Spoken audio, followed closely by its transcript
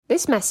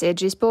This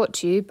message is brought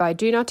to you by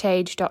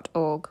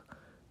DoNotAge.org,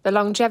 the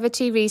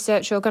longevity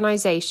research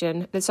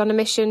organisation that's on a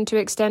mission to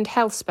extend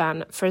health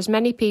span for as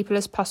many people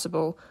as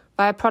possible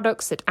via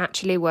products that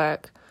actually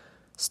work.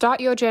 Start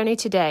your journey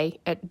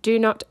today at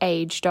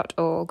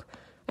DoNotAge.org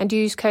and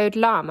use code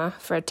LLAMA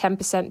for a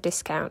 10%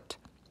 discount.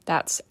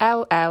 That's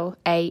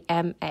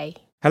LLAMA.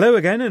 Hello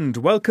again and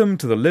welcome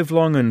to the Live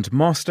Long and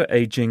Master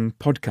Aging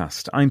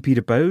podcast. I'm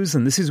Peter Bowes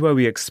and this is where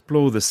we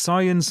explore the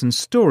science and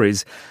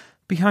stories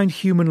behind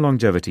human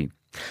longevity.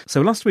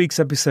 So last week's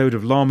episode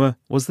of LLAMA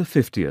was the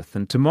 50th,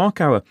 and to mark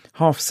our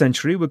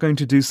half-century, we're going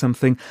to do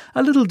something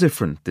a little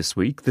different this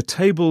week. The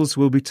tables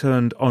will be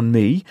turned on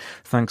me,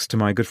 thanks to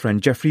my good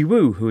friend Geoffrey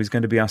Woo, who is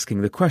going to be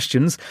asking the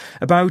questions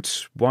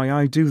about why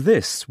I do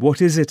this.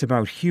 What is it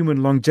about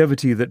human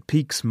longevity that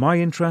piques my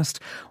interest?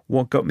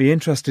 What got me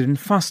interested in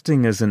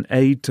fasting as an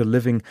aid to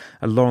living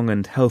a long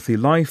and healthy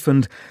life?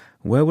 And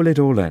where will it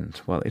all end?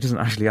 Well, it doesn't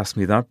actually ask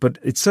me that, but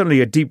it's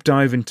certainly a deep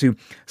dive into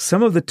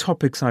some of the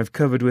topics I've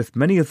covered with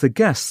many of the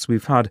guests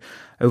we've had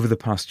over the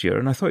past year,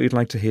 and I thought you'd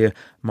like to hear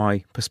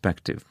my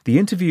perspective. The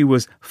interview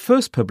was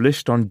first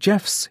published on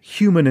Jeff's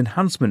Human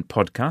Enhancement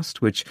podcast,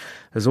 which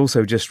has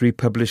also just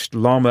republished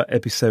LLAMA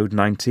episode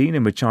 19,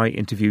 in which I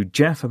interviewed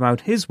Jeff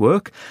about his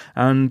work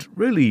and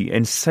really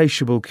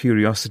insatiable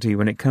curiosity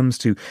when it comes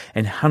to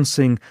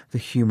enhancing the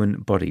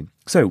human body.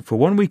 So, for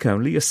 1 week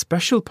only, a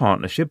special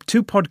partnership,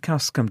 2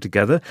 podcasts come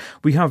together.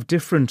 We have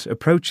different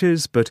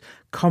approaches, but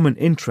common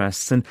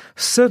interests, and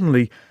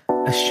certainly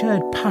a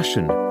shared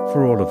passion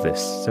for all of this.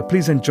 So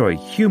please enjoy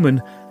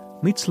Human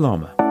Meets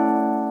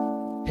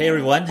LLAMA. Hey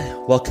everyone,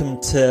 welcome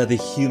to the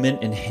Human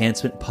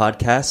Enhancement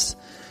Podcast,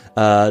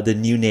 the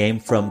new name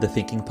from the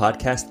Thinking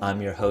Podcast.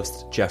 I'm your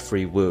host,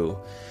 Geoffrey Woo,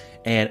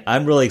 and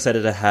I'm really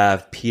excited to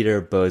have Peter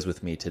Bowes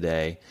with me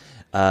today.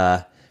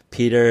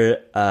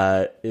 Peter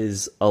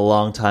is a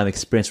long-time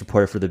experienced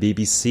reporter for the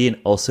BBC and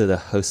also the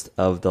host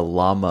of the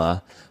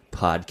LLAMA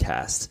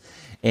podcast.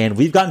 And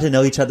we've gotten to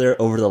know each other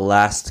over the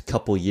last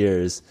couple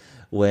years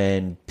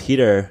when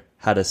Peter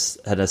had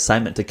an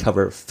assignment to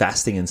cover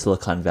fasting in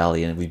Silicon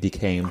Valley, and we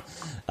became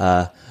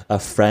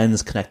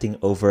friends, connecting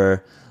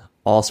over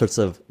all sorts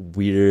of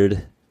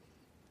weird.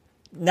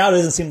 Now it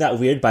doesn't seem that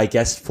weird, but I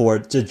guess for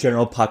the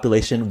general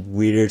population,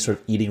 weird sort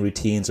of eating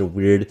routines or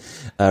weird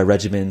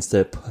regimens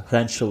to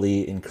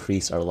potentially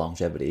increase our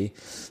longevity.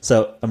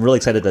 So I'm really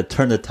excited to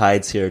turn the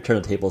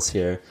tables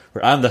here,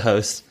 where I'm the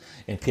host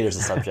and Peter's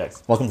the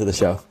subject. Welcome to the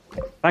show.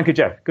 Thank you,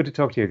 Jeff. Good to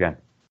talk to you again.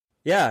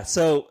 Yeah,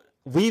 so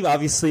we've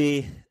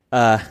obviously,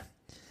 I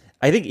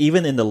think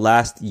even in the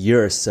last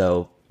year or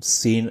so,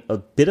 seen a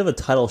bit of a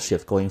tidal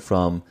shift going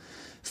from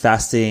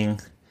fasting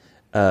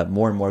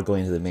more and more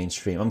going to the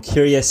mainstream. I'm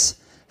curious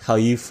how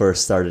you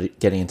first started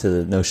getting into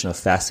the notion of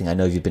fasting. I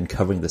know you've been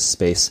covering this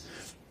space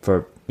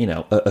for,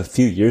 a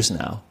few years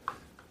now.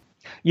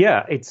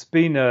 Yeah, it's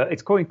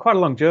going quite a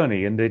long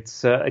journey, and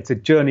it's a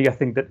journey I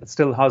think that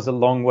still has a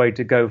long way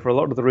to go for a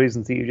lot of the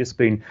reasons that you've just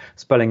been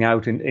spelling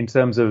out in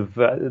terms of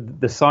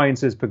the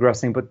science is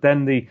progressing, but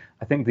then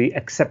I think the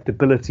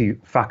acceptability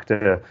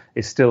factor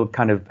is still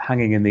kind of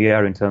hanging in the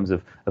air in terms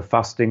of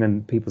fasting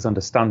and people's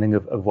understanding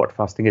of what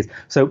fasting is.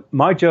 So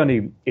my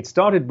journey, it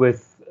started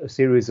with a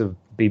series of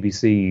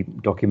BBC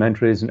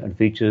documentaries and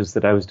features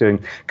that I was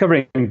doing,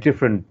 covering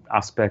different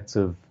aspects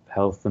of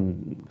health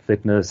and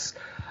fitness.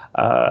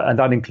 And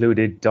that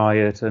included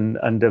diet,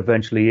 and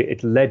eventually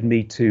it led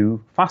me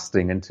to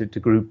fasting and to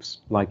groups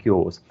like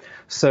yours.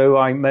 So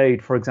I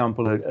made, for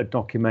example, a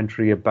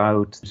documentary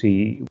about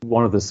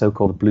one of the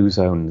so-called blue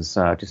zones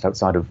just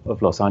outside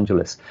of Los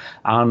Angeles.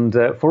 And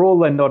for all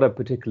they're not a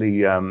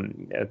particularly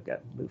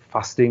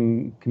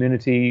fasting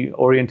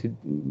community-oriented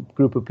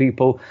group of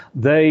people,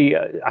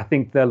 I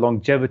think their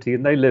longevity,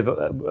 and they live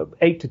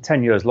 8 to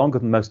 10 years longer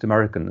than most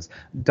Americans.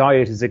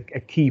 Diet is a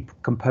key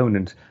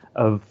component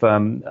of,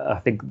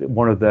 I think,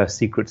 one of their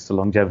secrets to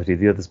longevity,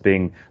 the others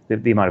being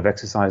the amount of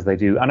exercise they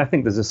do. And I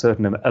think there's a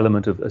certain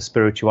element of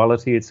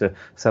spirituality. It's a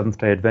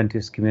Seventh-day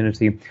Adventist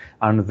community,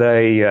 and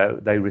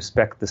they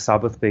respect the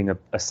Sabbath being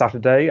a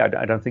Saturday. I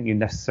don't think you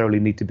necessarily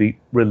need to be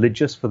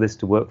religious for this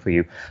to work for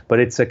you,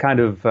 but it's a kind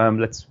of,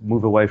 let's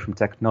move away from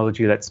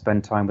technology, let's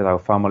spend time with our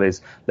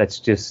families, let's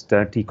just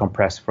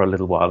decompress for a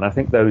little while. And I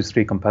think those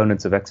 3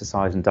 components of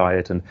exercise and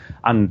diet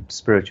and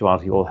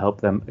spirituality all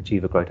help them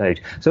achieve a great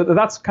age. So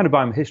that's kind of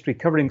my history,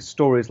 covering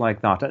stories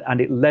like that,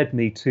 and it led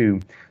me to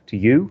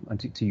you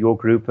and to your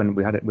group, and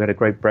we had a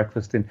great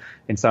breakfast in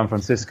San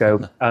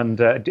Francisco, and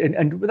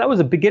that was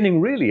a beginning,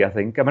 really. I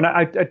think. I mean,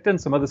 I'd done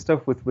some other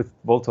stuff with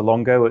Walter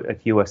Longo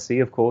at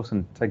USC, of course,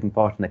 and taking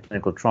part in a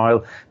clinical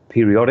trial,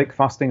 periodic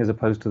fasting as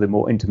opposed to the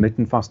more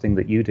intermittent fasting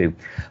that you do.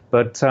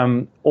 But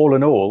all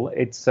in all,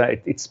 it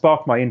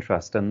sparked my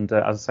interest, and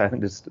as I say, I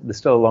think there's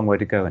still a long way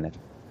to go in it.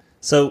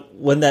 So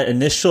when that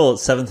initial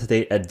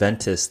Seventh-day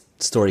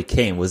Adventist story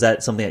came, was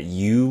that something that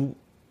you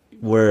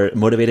were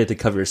motivated to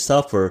cover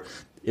yourself, or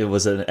it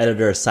was an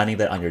editor assigning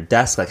that on your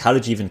desk? Like, how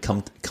did you even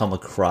come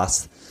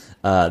across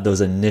those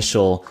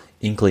initial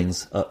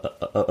inklings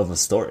of a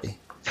story?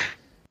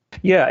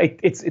 Yeah,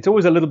 it's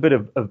always a little bit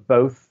of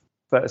both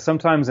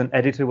Sometimes an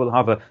editor will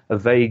have a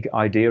vague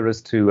idea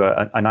as to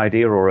an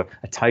idea or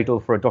a title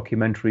for a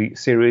documentary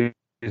series,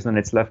 and then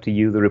it's left to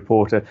you, the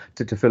reporter,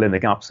 to fill in the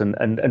gaps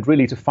and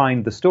really to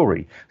find the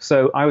story.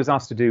 So I was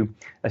asked to do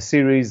a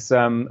series,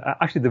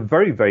 actually the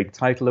very vague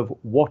title of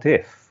What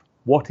If?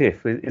 What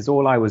if is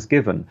all I was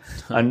given.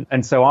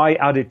 And so I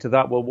added to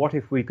that, well, what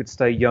if we could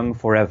stay young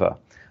forever?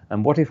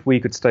 And What If We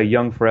Could Stay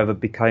Young Forever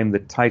became the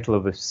title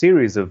of a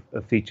series of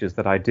features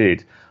that I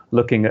did,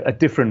 looking at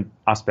different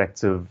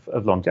aspects of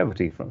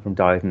longevity, from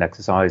diet and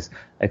exercise,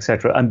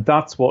 etc. And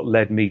that's what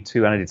led me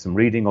to, and I did some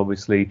reading,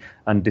 obviously,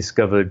 and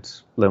discovered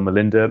Loma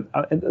Linda.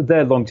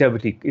 Their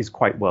longevity is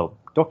quite well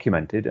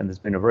documented, and there's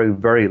been a very,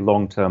 very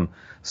long-term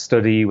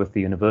study with the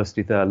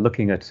university there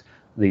looking at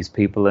these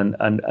people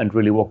and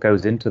really what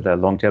goes into their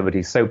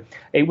longevity. So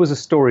it was a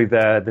story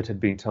there that had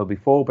been told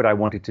before, but I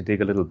wanted to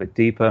dig a little bit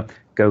deeper,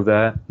 go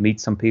there,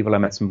 meet some people. I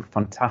met some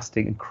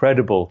fantastic,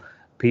 incredible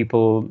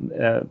people,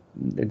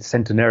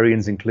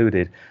 centenarians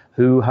included,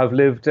 who have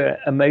lived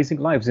amazing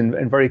lives,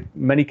 in very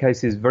many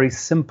cases, very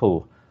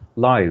simple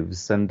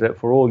lives. And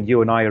for all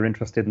you and I are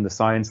interested in the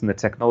science and the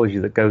technology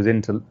that goes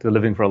into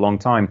living for a long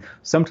time,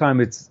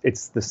 sometimes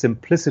it's the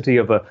simplicity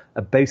of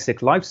a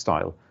basic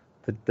lifestyle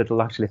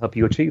that'll actually help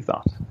you achieve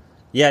that.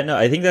 Yeah, no,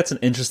 I think that's an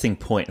interesting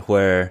point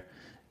where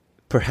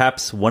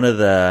perhaps one of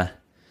the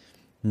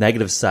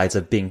negative sides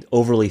of being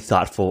overly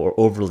thoughtful or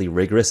overly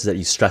rigorous is that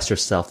you stress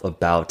yourself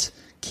about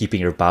keeping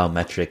your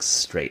biometrics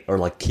straight, or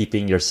like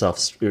keeping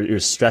yourself, you're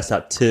stressed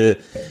out to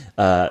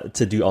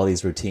do all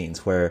these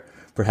routines, where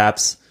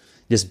perhaps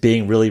just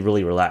being really,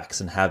 really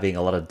relaxed and having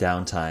a lot of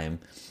downtime.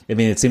 I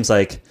mean, it seems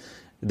like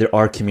there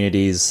are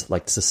communities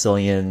like the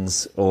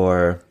Sicilians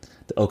or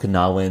the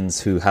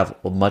Okinawans who have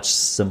a much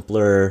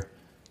simpler,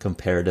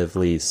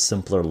 comparatively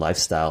simpler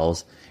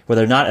lifestyles, where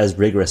they're not as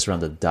rigorous around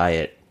the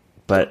diet,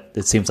 but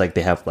it seems like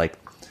they have like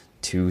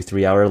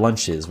 2-3 hour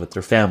lunches with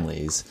their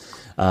families.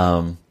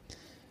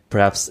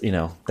 Perhaps,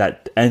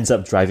 that ends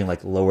up driving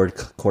like lowered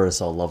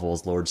cortisol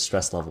levels, lowered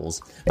stress levels.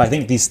 But I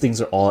think these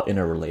things are all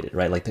interrelated,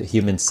 right? Like the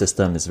human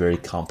system is a very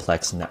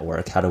complex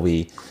network. How do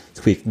we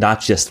tweak not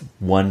just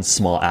one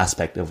small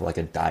aspect of like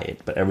a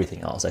diet, but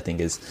everything else? I think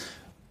is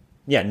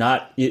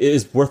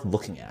worth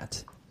looking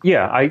at.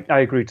 Yeah, I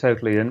agree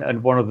totally.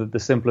 And one of the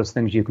simplest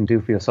things you can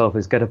do for yourself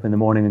is get up in the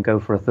morning and go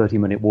for a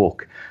 30-minute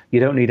walk. You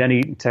don't need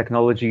any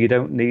technology. You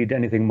don't need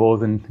anything more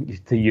than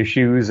your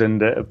shoes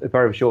and a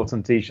pair of shorts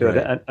and T-shirt,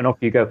 right. and off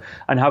you go.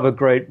 And have a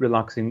great,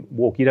 relaxing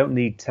walk. You don't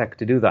need tech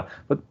to do that.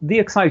 But the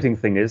exciting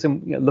thing is,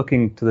 and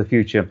looking to the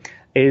future,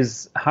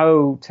 is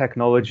how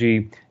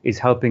technology is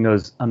helping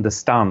us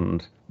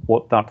understand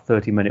what that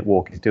 30-minute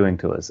walk is doing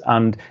to us.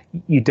 And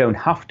you don't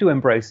have to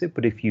embrace it,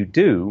 but if you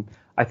do,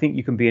 I think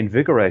you can be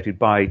invigorated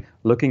by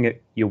looking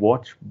at your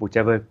watch,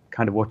 whichever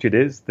kind of watch it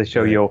is, to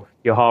show your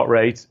heart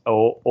rate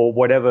or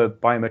whatever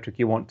biometric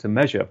you want to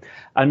measure,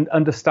 and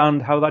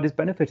understand how that is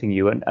benefiting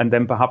you. And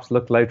then perhaps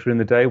look later in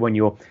the day when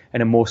you're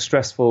in a more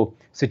stressful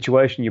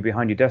situation, you're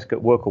behind your desk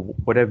at work or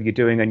whatever you're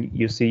doing, and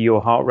you see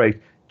your heart rate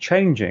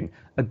changing,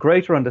 a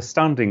greater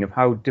understanding of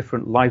how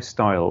different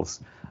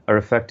lifestyles are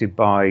affected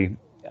by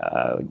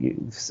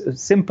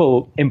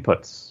simple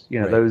inputs,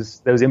 right.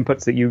 those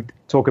inputs that you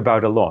talk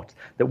about a lot,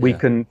 that we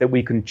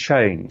can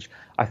change.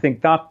 I think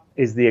that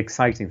is the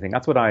exciting thing.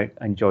 That's what I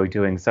enjoy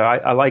doing. So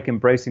I like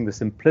embracing the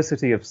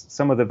simplicity of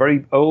some of the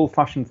very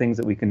old-fashioned things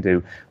that we can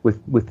do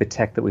with the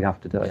tech that we have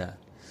today. Yeah.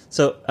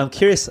 So I'm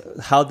curious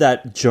how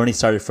that journey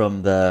started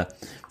from that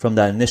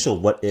initial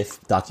What If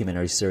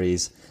documentary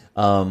series.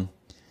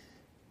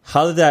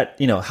 How did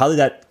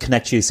that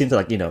connect you? It seems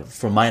like,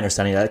 from my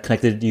understanding, that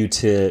connected you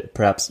to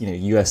perhaps,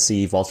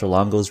 USC, Walter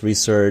Longo's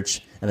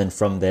research, and then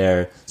from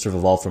there, sort of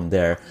evolved from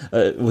there.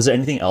 Was there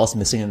anything else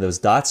missing in those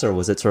dots, or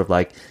was it sort of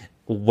like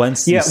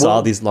once you saw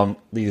these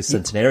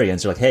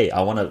centenarians, you're like, hey,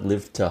 I want to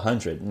live to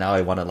 100. Now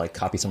I want to like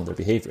copy some of their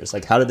behaviors.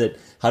 Like, how did it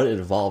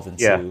evolve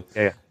into?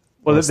 Yeah.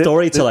 Well, a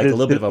story to like a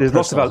little bit of a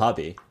personal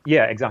hobby.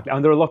 Yeah, exactly.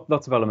 And there are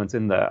lots of elements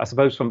in there. I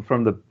suppose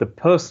from the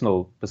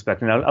personal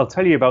perspective, and I'll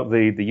tell you about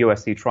the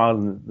USC trial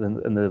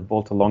and the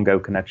Walter Longo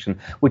connection,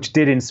 which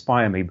did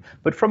inspire me.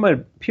 But from a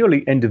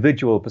purely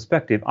individual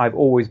perspective, I've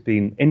always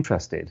been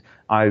interested.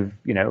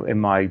 In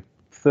my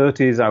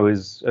 30s, I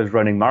was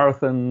running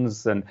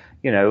marathons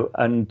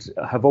and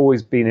have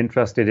always been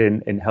interested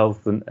in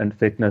health and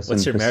fitness.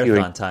 What's your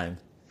marathon time?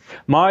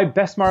 My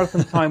best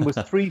marathon time was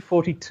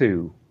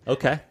 3:42.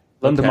 Okay.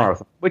 London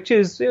Marathon, which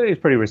is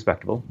pretty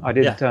respectable. I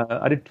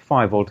did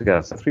 5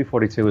 altogether, so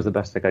 3:42 was the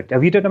best I got.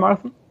 Have you done a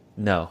marathon?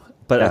 No,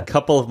 but a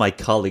couple of my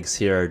colleagues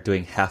here are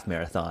doing half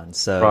marathons.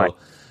 So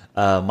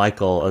right.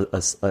 Michael,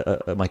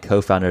 my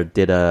co-founder,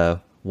 did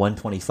a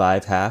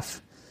 1:25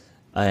 half,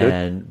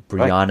 and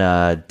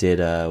Brianna did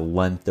a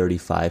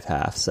 1:35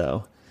 half.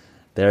 So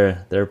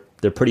they're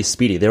pretty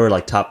speedy. They were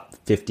like top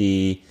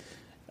 50.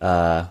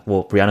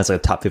 Brianna's like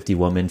a top 50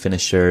 woman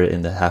finisher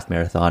in the half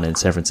marathon in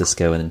San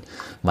Francisco, and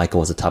Michael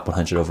was a top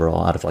 100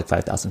 overall out of like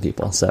 5,000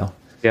 people. So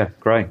yeah,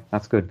 great,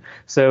 that's good.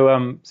 So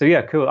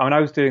yeah, cool. I mean,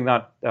 I was doing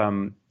that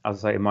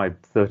as I say, in my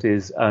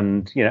 30s,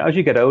 and as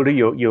you get older,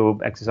 your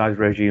exercise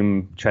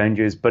regime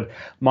changes. But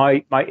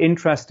my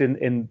interest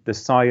in the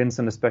science,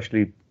 and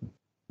especially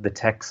the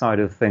tech side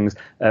of things,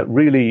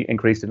 really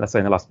increased in, let's say,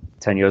 in the last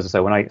 10 years or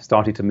so, when I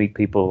started to meet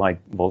people like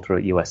Walter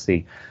at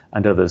USC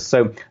and others.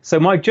 So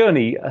my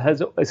journey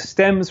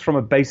stems from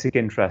a basic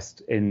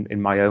interest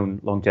in my own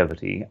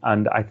longevity.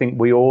 And I think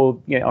we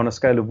all, on a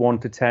scale of 1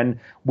 to 10,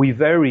 we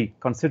vary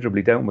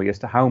considerably, don't we, as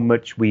to how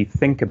much we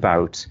think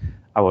about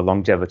our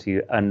longevity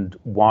and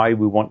why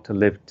we want to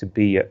live to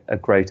be a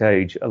great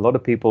age. A lot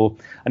of people,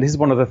 and this is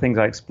one of the things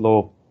I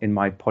explore in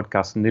my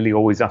podcast, nearly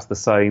always ask the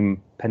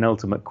same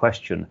penultimate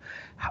question.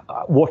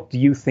 What do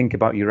you think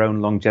about your own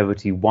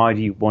longevity? Why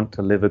do you want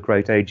to live a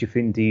great age, if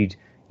indeed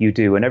you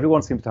do? And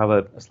everyone seems to have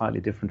a slightly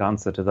different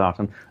answer to that.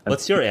 And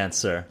what's your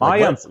answer?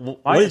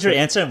 What is your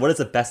answer, and what is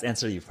the best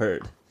answer you've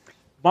heard?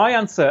 My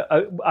answer,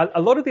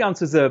 a lot of the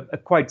answers are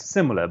quite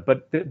similar,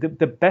 but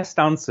the best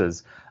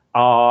answers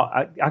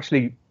are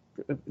actually,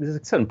 there's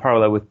a certain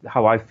parallel with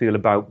how I feel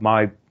about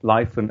my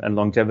life and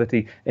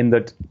longevity, in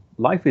that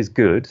life is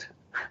good.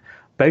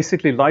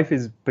 Basically, life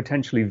is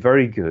potentially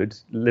very good.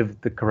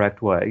 Live the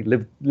correct way.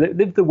 Live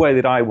the way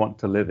that I want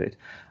to live it.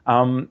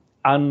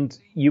 And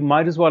you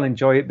might as well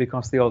enjoy it,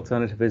 because the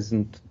alternative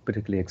isn't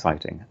particularly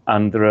exciting.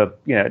 And there are,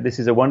 this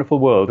is a wonderful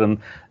world, and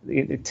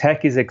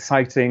tech is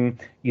exciting.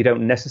 You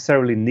don't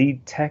necessarily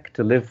need tech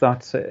to live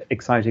that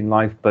exciting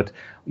life, but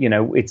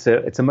it's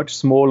a much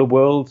smaller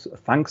world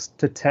thanks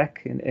to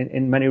tech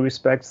in many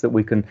respects, that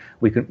we can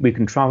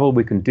travel,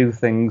 we can do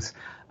things.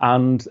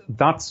 And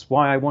that's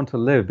why I want to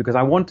live, because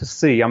I want to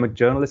see. I'm a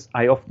journalist.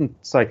 I often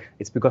say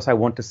it's because I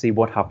want to see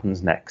what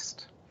happens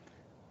next.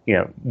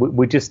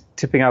 We're just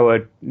tipping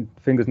our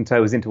fingers and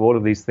toes into all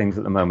of these things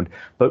at the moment.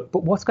 But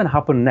what's going to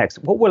happen next?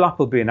 What will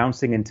Apple be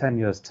announcing in 10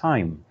 years'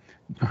 time?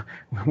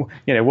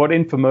 What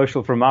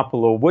infomercial from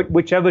Apple, or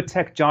whichever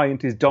tech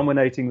giant is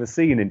dominating the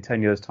scene in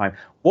 10 years' time,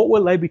 what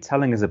will they be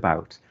telling us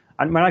about?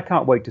 I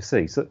can't wait to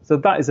see. So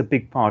that is a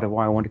big part of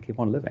why I want to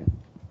keep on living.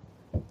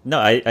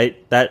 No,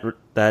 that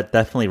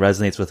definitely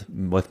resonates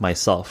with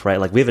myself, right?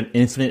 Like, we have an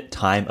infinite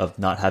time of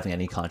not having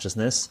any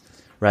consciousness,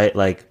 right?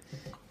 Like,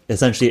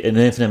 essentially an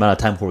infinite amount of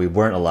time where we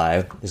weren't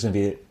alive. There's going to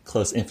be a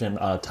close infinite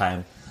amount of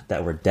time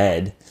that we're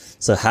dead.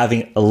 So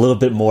having a little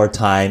bit more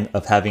time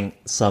of having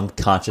some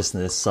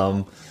consciousness,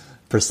 some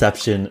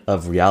perception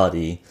of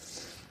reality,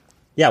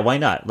 yeah, why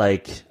not?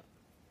 Like,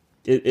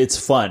 it's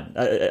fun.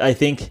 I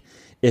think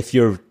if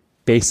you're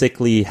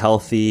basically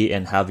healthy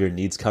and have your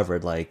needs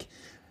covered, like,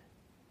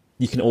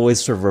 you can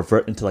always sort of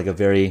revert into like a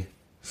very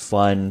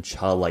fun,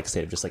 childlike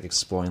state of just like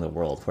exploring the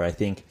world, where I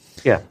think,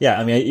 yeah,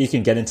 I mean, you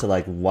can get into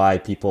like why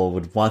people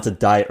would want to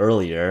die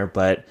earlier,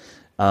 but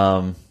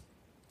I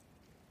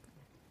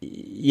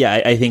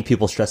think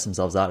people stress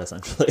themselves out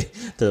essentially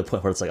to the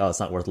point where it's like, oh, it's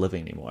not worth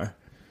living anymore.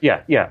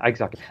 Yeah,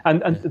 exactly.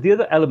 And the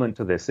other element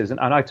to this is,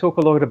 and I talk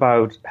a lot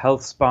about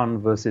health span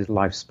versus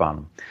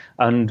lifespan.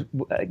 And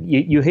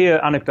you hear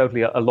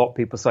anecdotally a lot of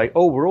people say,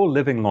 oh, we're all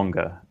living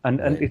longer.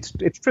 And it's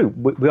true.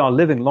 We are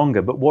living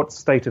longer, but what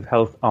state of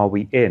health are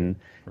we in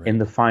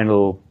the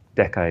final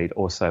decade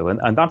or so?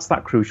 And that's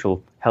that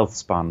crucial health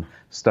span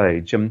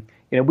stage.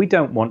 We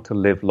don't want to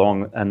live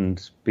long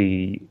and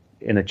be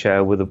in a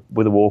chair with a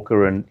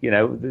walker, and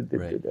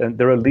and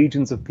there are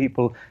legions of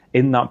people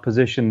in that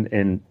position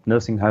in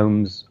nursing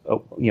homes,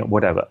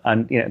 whatever.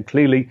 And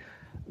clearly,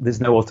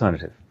 there's no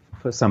alternative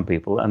for some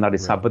people, and that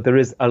is sad. But there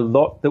is a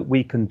lot that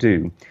we can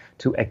do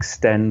to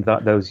extend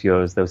those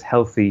years, those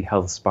healthy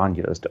health span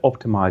years, to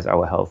optimize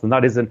our health, and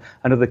that is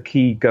another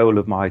key goal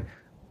of my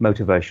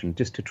motivation,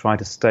 just to try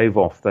to stave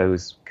off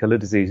those killer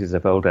diseases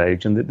of old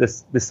age. And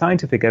the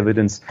scientific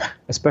evidence,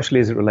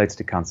 especially as it relates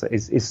to cancer,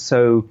 is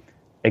so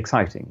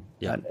exciting.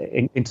 Yeah.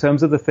 In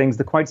terms of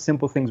the quite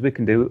simple things we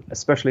can do,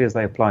 especially as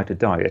they apply to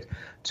diet,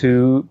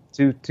 to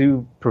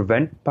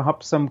prevent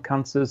perhaps some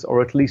cancers,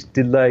 or at least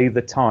delay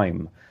the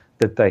time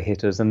that they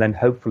hit us, and then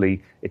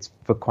hopefully it's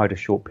for quite a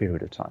short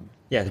period of time.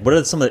 Yeah, what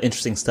are some of the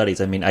interesting studies?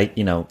 I mean, I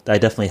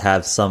definitely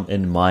have some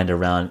in mind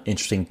around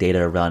interesting data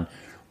around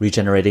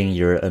regenerating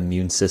your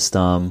immune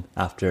system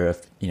after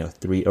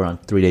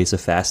 3 days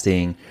of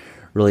fasting.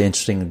 Really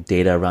interesting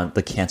data around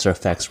the cancer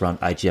effects around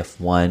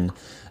IGF-1.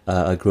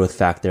 A growth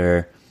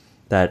factor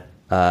that,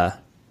 and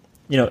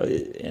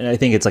I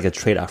think it's like a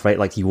trade-off, right?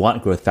 Like, you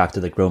want growth factor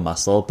to grow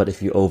muscle, but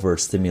if you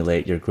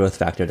overstimulate your growth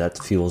factor, that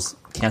fuels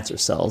cancer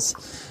cells.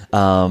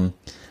 But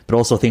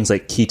also things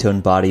like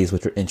ketone bodies,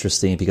 which are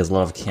interesting because a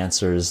lot of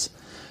cancers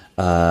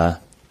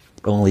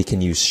only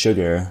can use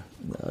sugar,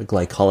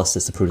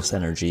 glycolysis, to produce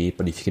energy.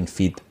 But if you can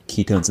feed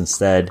ketones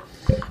instead,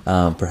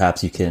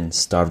 perhaps you can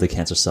starve the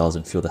cancer cells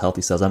and fuel the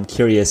healthy cells. I'm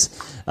curious,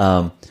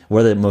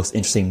 what are the most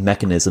interesting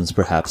mechanisms,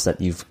 perhaps, that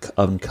you've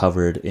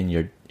uncovered in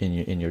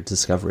your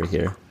discovery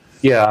here?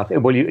 Yeah,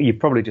 well, you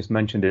probably just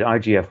mentioned it,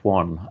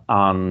 IGF-1,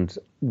 and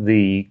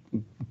the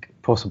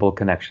possible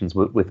connections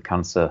with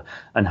cancer,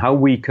 and how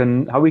we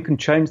can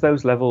change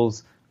those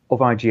levels of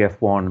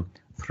IGF-1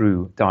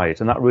 through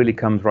diet. And that really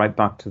comes right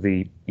back to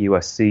the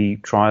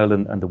USC trial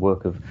and the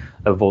work of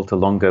Walter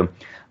Longo.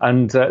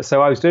 And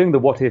so I was doing the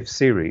What If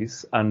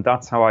series, and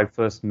that's how I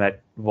first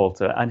met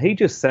Walter. And he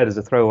just said as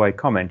a throwaway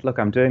comment, look,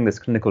 I'm doing this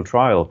clinical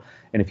trial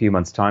in a few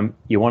months' time.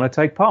 You want to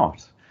take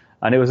part?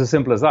 And it was as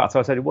simple as that. So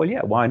I said, well,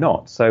 yeah, why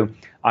not? So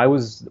I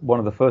was one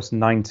of the first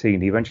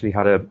 19. He eventually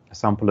had a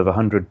sample of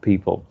 100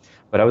 people,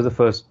 but I was the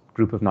first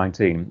group of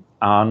 19.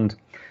 And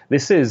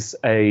this is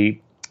a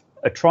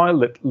trial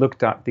that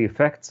looked at the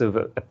effects of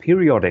a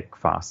periodic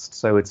fast.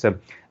 So it's a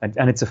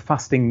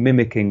fasting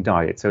mimicking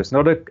diet. So it's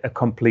not a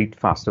complete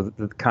fast, or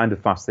the kind of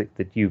fast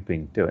that you've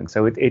been doing.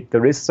 So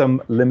there is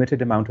some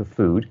limited amount of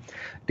food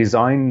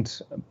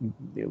designed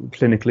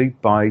clinically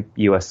by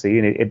USC,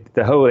 and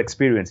the whole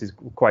experience is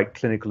quite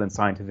clinical and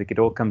scientific. It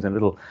all comes in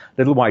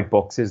little white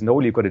boxes, and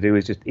all you've got to do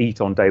is just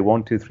eat on day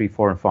 1, 2, 3,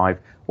 4, and 5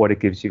 what it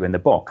gives you in the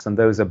box. And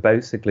those are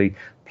basically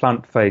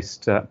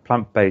plant-based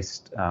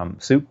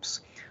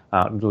soups.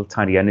 Little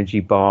tiny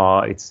energy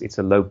bar. It's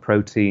a low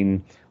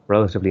protein,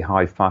 relatively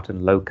high fat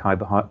and low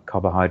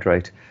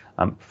carbohydrate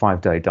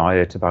 5-day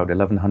diet. About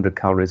 1,100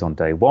 calories on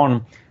day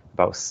 1,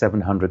 about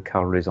 700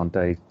 calories on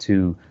day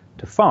 2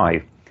 to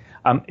 5.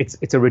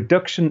 It's a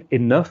reduction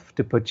enough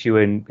to put you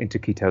into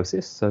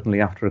ketosis,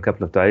 certainly after a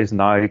couple of days. And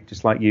I,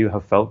 just like you,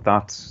 have felt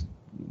that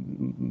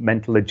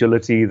mental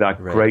agility, that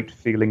great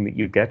feeling that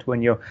you get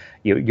when you're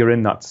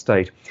in that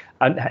state,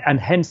 and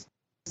hence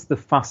the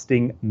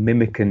fasting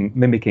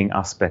mimicking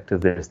aspect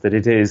of this, that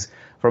it is,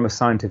 from a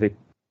scientific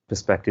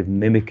perspective,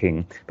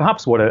 mimicking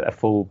perhaps what a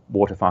full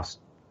water fast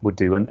would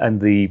do, and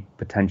the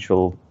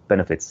potential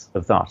benefits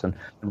of that. And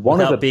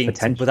one of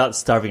the without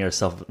starving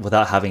yourself,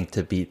 without having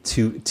to be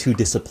too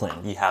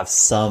disciplined, you have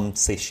some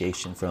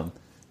satiation from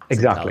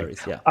exactly calories.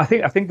 Yeah, I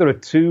think there are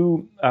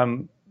two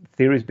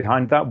theories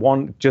behind that.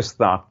 One, just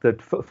that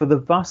for the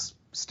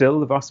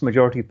vast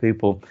majority of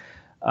people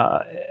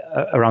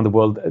around the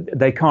world,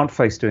 they can't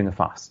face doing a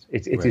fast.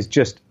 It is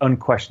just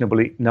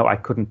unquestionably, no, I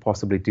couldn't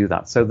possibly do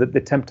that. So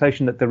the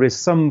temptation that there is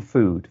some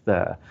food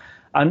there,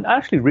 and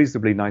actually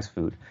reasonably nice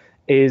food,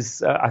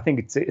 is I think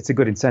it's a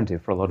good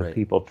incentive for a lot of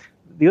people.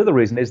 The other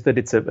reason is that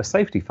it's a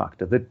safety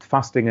factor, that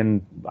fasting,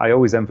 and I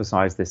always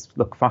emphasize this,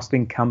 look,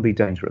 fasting can be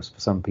dangerous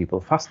for some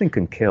people. Fasting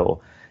can kill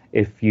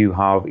if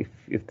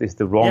there's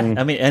the wrong...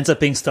 Yeah, I mean, it ends up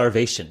being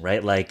starvation,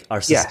 right? Like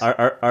our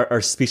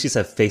species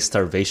have faced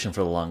starvation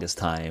for the longest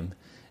time.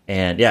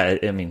 And yeah,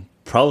 I mean,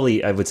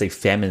 probably I would say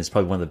famine is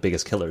probably one of the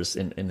biggest killers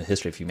in the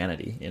history of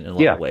humanity in a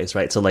lot of ways,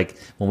 right? So like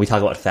when we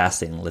talk about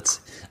fasting,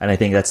 and I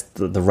think that's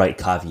the right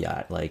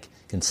caveat, like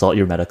consult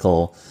your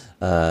medical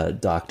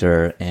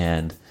doctor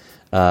and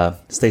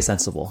stay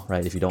sensible,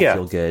 right? If you don't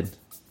feel good,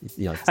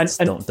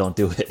 don't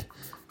do it.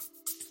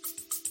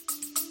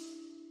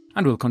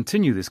 And we'll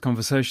continue this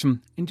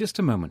conversation in just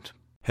a moment.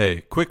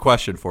 Hey, quick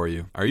question for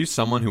you. Are you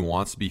someone who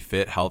wants to be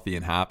fit, healthy,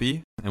 and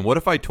happy? And what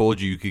if I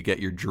told you could get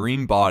your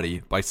dream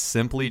body by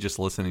simply just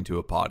listening to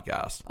a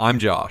podcast? I'm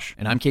Josh.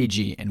 And I'm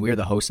KG, and we're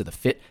the hosts of the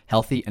Fit,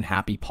 Healthy, and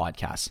Happy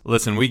podcast.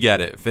 Listen, we get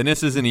it.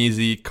 Fitness isn't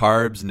easy.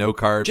 Carbs, no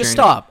carbs. Just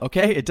stop,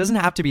 okay? It doesn't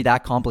have to be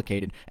that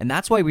complicated. And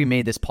that's why we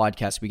made this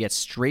podcast. We get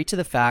straight to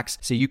the facts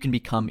so you can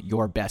become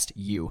your best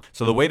you.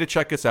 So the way to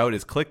check us out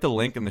is click the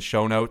link in the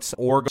show notes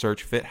or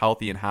search Fit,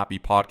 Healthy, and Happy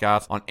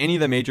podcast on any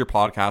of the major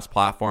podcast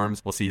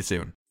platforms. We'll see you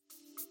soon.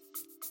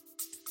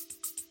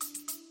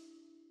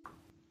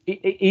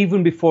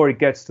 Even before it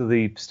gets to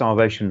the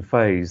starvation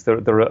phase, there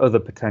are other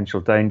potential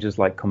dangers,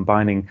 like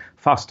combining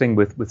fasting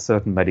with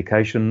certain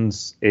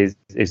medications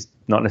is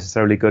not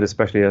necessarily good,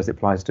 especially as it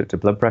applies to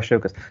blood pressure,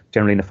 because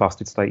generally in a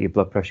fasted state, your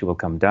blood pressure will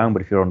come down.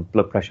 But if you're on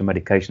blood pressure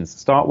medications to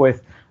start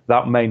with,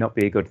 that may not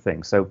be a good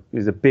thing. So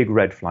there's a big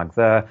red flag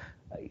there.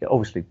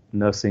 Obviously,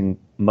 nursing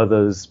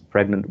mothers,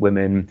 pregnant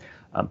women,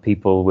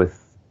 people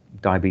with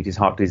diabetes,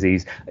 heart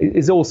disease,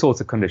 is all sorts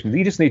of conditions.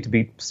 You just need to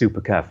be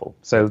super careful.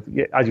 So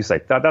as you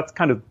say, that's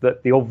kind of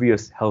the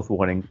obvious health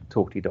warning.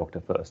 Talk to your doctor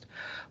first.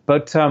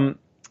 But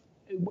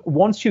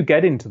once you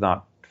get into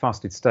that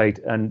fasted state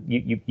and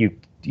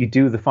you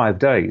do the 5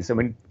 days, I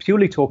mean,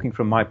 purely talking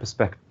from my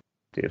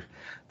perspective,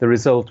 the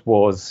result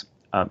was,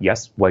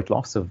 yes, weight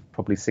loss of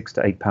probably 6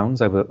 to 8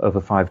 pounds over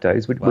 5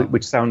 days,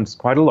 which sounds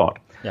quite a lot.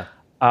 Yeah.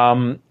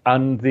 And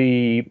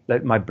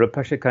my blood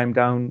pressure came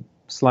down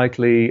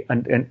slightly,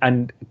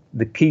 and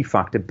the key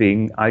factor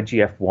being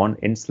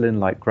IGF-1,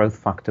 insulin-like growth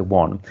factor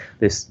 1,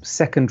 this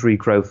secondary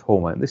growth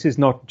hormone. This is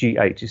not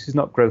GH. This is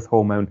not growth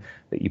hormone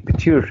that your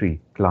pituitary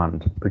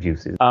gland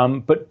produces,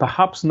 but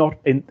perhaps not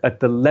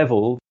at the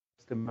level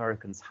most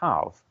Americans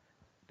have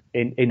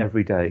in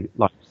everyday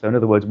life. So in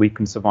other words, we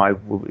can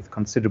survive with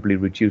considerably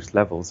reduced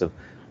levels of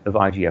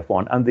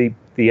IGF-1. And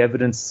the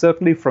evidence,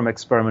 certainly from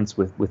experiments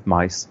with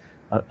mice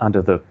and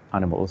other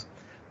animals,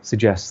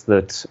 suggests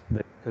that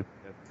there could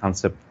be a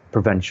cancer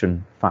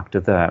prevention factor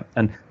there.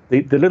 And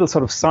the little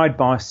sort of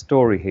sidebar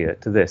story here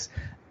to this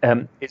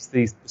is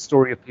the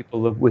story of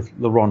people with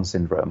Laron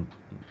syndrome.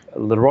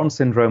 Laron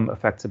syndrome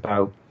affects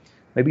about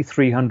maybe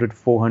 300,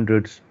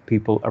 400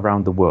 people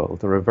around the world.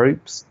 They're a very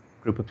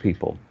group of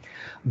people.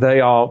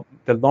 They are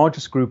the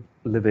largest group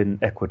live in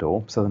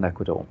Ecuador, southern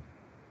Ecuador,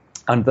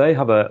 and they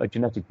have a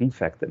genetic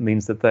defect that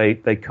means that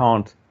they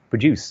can't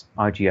produce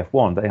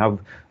IGF-1. They have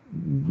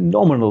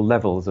nominal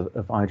levels of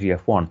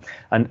IGF-1,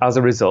 and as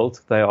a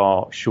result, they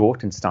are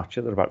short in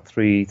stature. They're about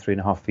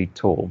 3.5 feet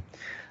tall,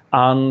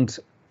 and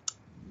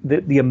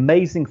the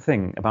amazing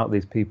thing about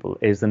these people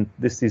is, and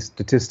this is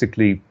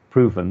statistically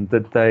proven,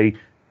 that they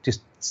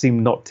just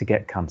seem not to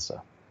get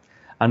cancer.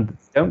 And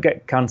don't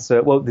get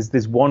cancer. Well,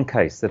 there's one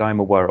case that I'm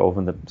aware of,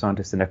 and the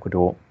scientists in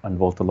Ecuador and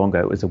Walter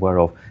Longo is aware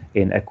of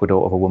in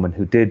Ecuador, of a woman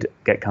who did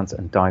get cancer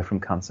and die from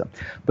cancer.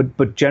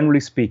 But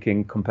generally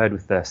speaking, compared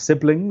with their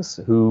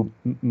siblings who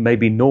may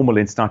be normal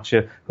in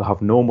stature, who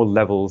have normal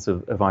levels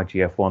of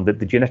IGF-1, that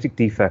the genetic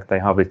defect they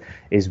have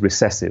is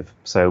recessive.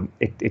 So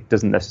it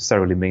doesn't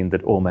necessarily mean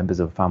that all members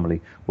of a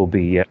family will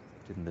be in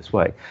this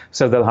way.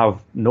 So they'll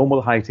have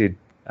normal-heighted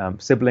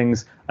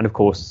siblings, and of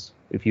course,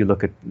 if you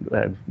look at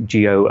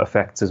geo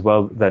effects as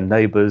well, their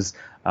neighbours,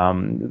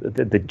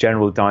 the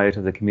general diet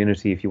of the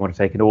community, if you want to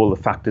take in all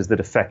the factors that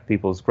affect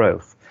people's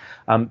growth,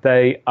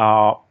 they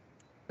are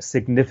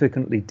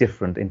significantly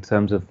different in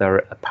terms of their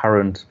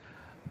apparent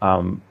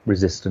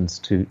resistance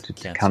to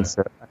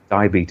cancer,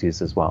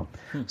 diabetes as well.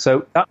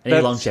 So any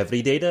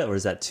longevity data, or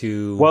is that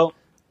too? Well,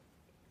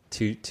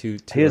 too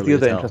here's the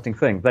other interesting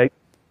thing.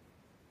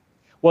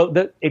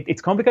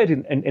 It's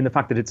complicated in the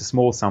fact that it's a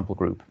small sample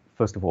group,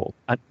 first of all,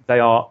 and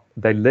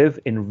they live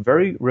in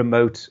very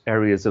remote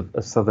areas of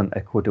southern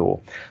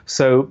Ecuador.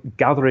 So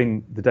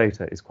gathering the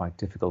data is quite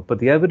difficult. But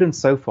the evidence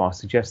so far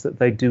suggests that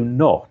they do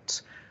not,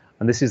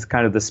 and this is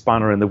kind of the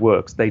spanner in the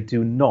works, they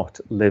do not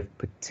live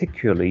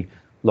particularly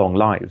long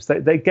lives.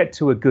 They get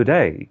to a good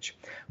age,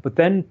 but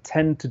then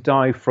tend to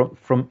die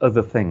from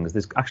other things.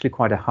 There's actually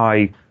quite a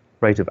high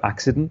rate of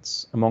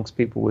accidents amongst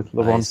people with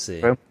Laurent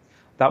syndrome.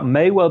 That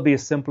may well be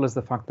as simple as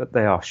the fact that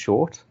they are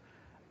short,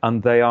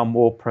 and they are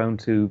more prone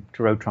to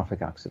road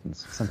traffic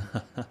accidents. So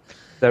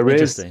there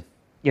is,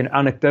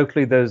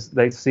 anecdotally,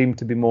 they seem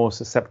to be more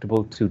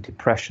susceptible to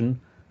depression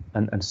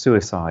and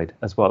suicide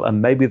as well.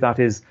 And maybe that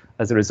is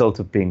as a result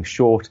of being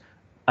short,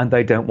 and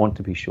they don't want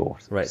to be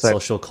short. Right, so,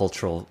 social,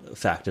 cultural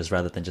factors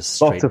rather than just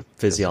straight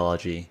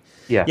physiology.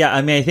 Yeah.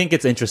 I mean, I think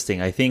it's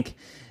interesting. I think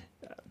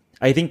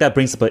that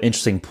brings up an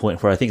interesting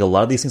point where I think a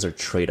lot of these things are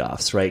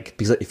trade-offs, right?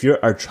 Because if you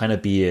are trying to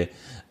be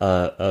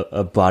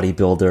a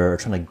bodybuilder or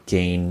trying to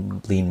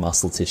gain lean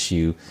muscle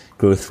tissue,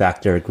 growth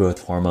factor,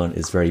 growth hormone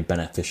is very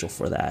beneficial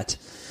for that.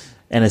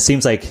 And it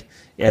seems like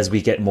as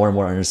we get more and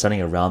more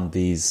understanding around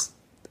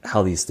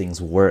how these things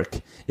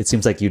work, it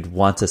seems like you'd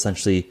want to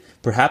essentially,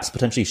 perhaps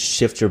potentially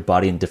shift your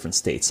body in different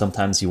states.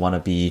 Sometimes you want to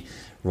be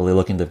really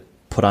looking to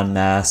put on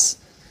mass.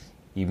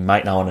 You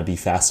might not want to be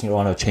fasting. You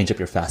want to change up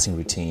your fasting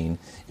routine.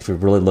 If you're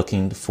really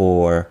looking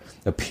for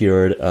a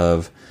period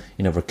of,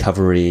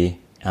 recovery,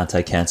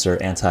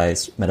 anti-cancer,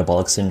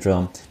 anti-metabolic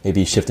syndrome,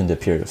 maybe shift into a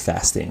period of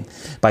fasting.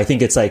 But I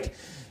think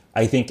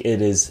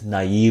it is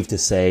naive to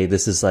say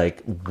this is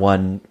like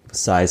one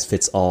size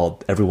fits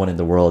all. Everyone in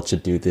the world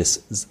should do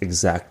this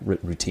exact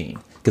routine,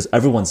 because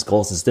everyone's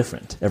goals is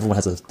different. Everyone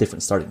has a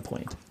different starting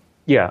point.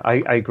 Yeah,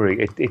 I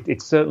agree.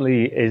 It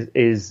certainly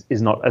is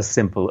not as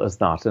simple as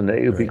that, and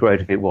it would be great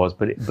if it was,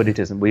 but it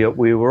isn't. We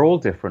were all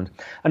different,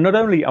 and not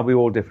only are we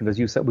all different, as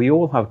you said, we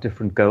all have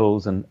different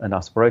goals and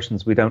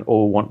aspirations. We don't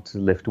all want to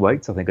lift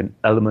weights. I think an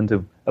element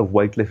of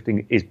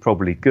weightlifting is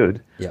probably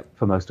good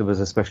for most of us,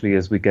 especially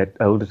as we get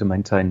older, to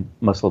maintain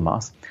muscle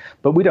mass.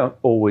 But we don't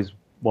always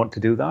want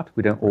to do that.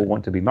 We don't all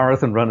want to be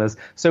marathon runners.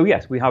 So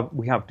yes, we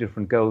have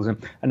different goals,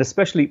 and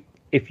especially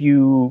if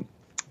you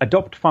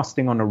adopt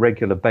fasting on a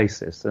regular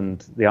basis,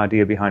 and the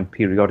idea behind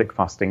periodic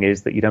fasting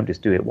is that you don't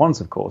just do it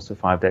once, of course, for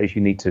 5 days.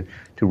 You need to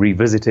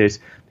revisit it,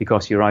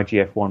 because your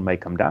IGF-1 may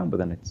come down, but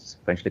then it's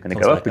eventually going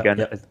to go up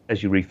again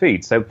as you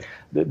refeed. So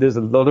there's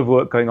a lot of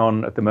work going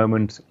on at the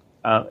moment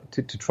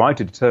to try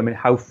to determine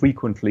how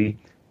frequently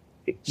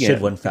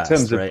should one fast, in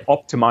terms of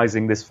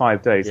optimizing this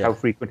 5 days, how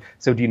frequent.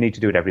 So do you need to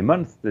do it every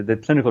month? The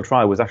clinical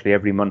trial was actually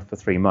every month for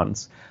 3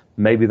 months.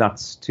 Maybe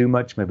that's too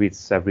much. Maybe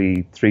it's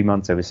every 3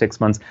 months, every 6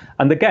 months.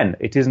 And again,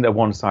 it isn't a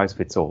one size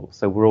fits all.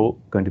 So we're all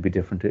going to be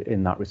different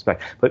in that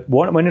respect. But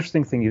one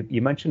interesting thing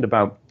you mentioned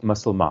about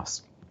muscle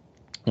mass.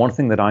 One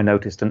thing that I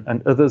noticed,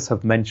 and others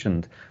have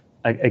mentioned,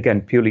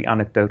 again, purely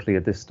anecdotally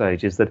at this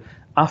stage, is that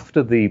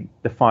after the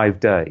 5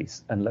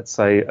 days, and let's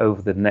say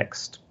over the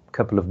next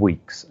couple of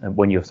weeks, and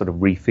when you're sort of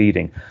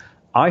refeeding,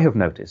 I have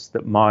noticed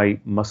that my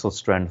muscle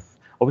strength,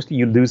 obviously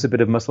you lose a bit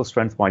of muscle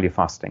strength while you're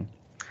fasting,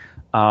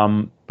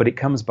 but it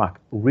comes back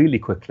really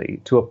quickly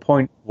to a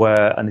point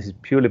where, and this is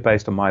purely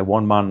based on my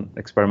one-man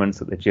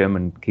experiments at the gym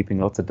and keeping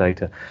lots of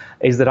data,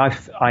 is that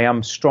I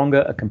am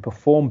stronger, I can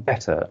perform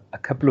better a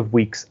couple of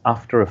weeks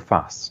after a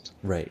fast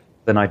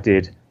than I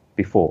did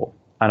before.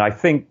 And I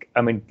think,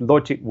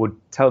 logic would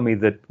tell me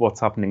that what's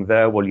happening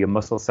there, well, your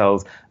muscle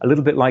cells, a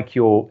little bit like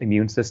your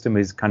immune system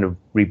is kind of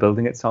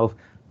rebuilding itself,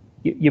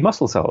 your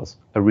muscle cells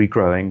are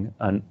regrowing,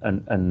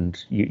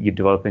 and you're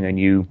developing a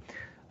new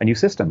a new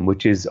system,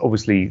 which is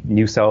obviously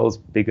new cells,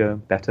 bigger,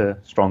 better,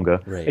 stronger.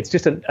 Right. It's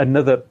just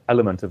another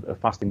element of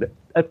fasting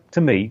that,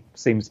 to me,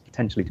 seems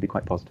potentially to be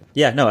quite positive.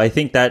 Yeah, no, I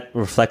think that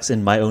reflects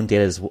in my own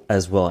data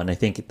as well, and I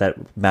think that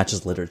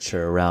matches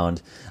literature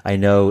around. I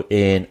know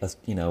in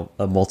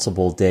a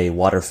multiple day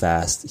water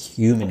fast,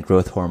 human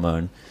growth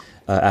hormone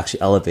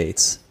actually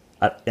elevates,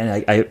 and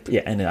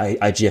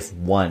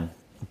IGF-1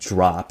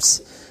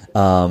 drops.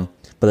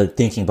 But the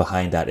thinking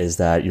behind that is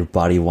that your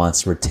body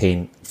wants to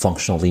retain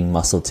functional lean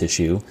muscle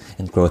tissue,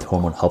 and growth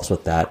hormone helps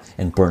with that,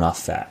 and burn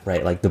off fat,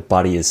 right? Like the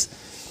body is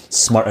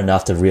smart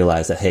enough to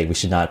realize that, hey, we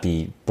should not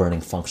be burning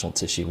functional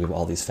tissue. We have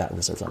all these fat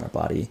reserves on our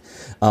body.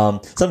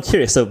 So I'm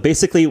curious. So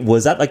basically,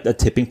 was that like a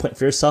tipping point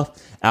for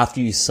yourself after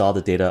you saw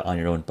the data on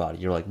your own body?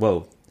 You're like,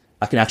 whoa,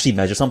 I can actually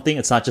measure something.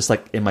 It's not just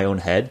like in my own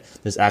head.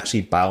 There's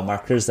actually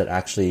biomarkers that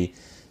actually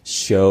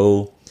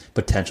show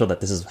potential that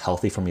this is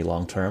healthy for me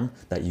long term,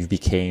 that you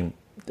became.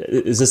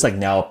 Is this like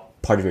now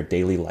part of your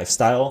daily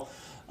lifestyle?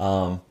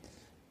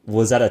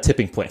 Was that a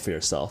tipping point for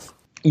yourself?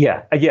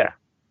 Yeah.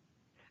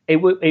 It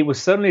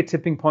was certainly a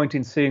tipping point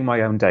in seeing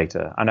my own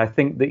data, and I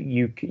think that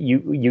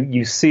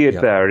you see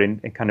it there in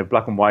kind of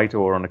black and white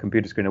or on a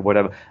computer screen or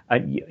whatever.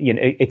 And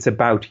it's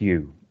about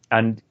you,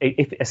 and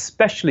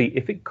especially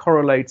if it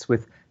correlates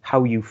with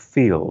how you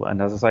feel.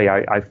 And as I say,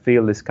 I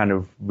feel this kind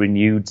of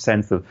renewed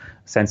sense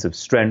of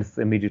strength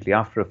immediately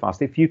after a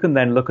fast. If you can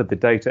then look at the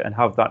data and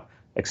have that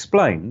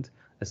explained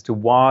as to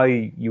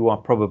why you are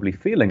probably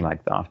feeling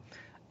like that,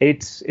 it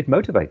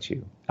motivates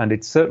you, and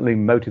it certainly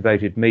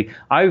motivated me.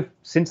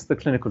 Since the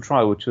clinical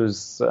trial, which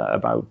was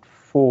about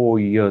 4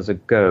 years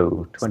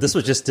ago. So this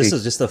was just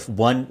a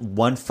one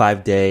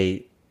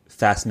 5-day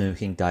fast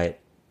mimicking diet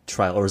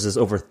trial, or is this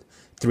over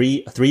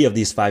three of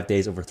these 5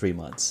 days over 3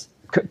 months?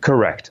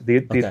 Correct.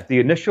 The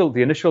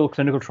initial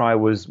clinical trial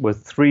was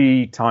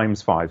 3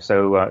 times 5,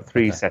 so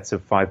three sets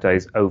of 5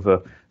 days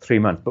over 3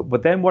 months.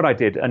 But then what I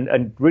did,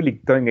 and really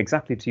going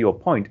exactly to your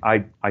point,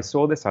 I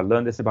saw this, I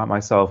learned this about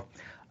myself,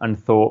 and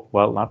thought,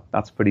 well,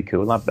 that's pretty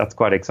cool. That's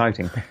quite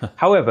exciting.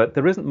 However,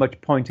 there isn't much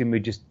point in me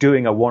just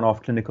doing a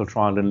one-off clinical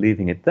trial and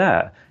leaving it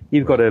there.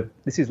 You've got to.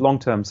 This is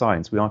long-term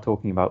science. We are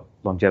talking about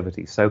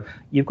longevity, so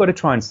you've got to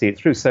try and see it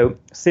through. So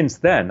since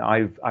then,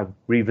 I've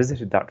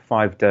revisited that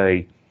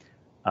 5-day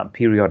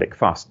periodic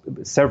fast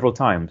several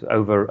times,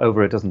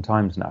 over a dozen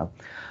times now.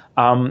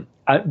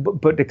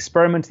 But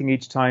experimenting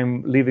each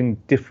time, leaving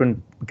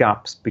different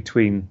gaps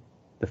between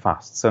the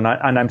fasts, and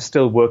I'm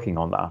still working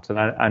on that. And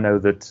I know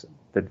that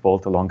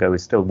Volta Longo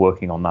is still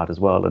working on that as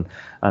well.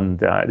 And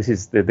this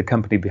is the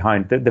company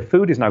behind the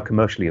food is now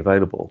commercially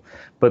available,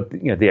 but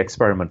the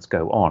experiments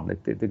go on.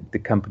 The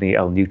company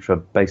El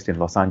Nutra, based in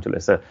Los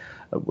Angeles, are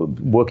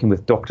working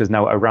with doctors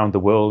now around the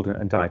world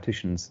and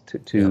dietitians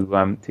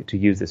to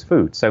use this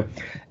food. So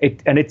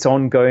it's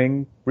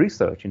ongoing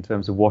research in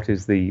terms of what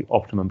is the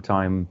optimum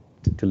time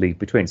to leave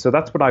between. So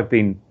that's what I've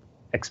been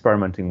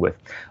experimenting with.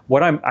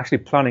 What I'm actually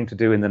planning to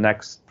do in the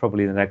next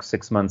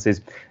 6 months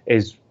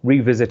is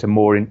revisit a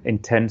more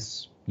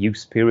intense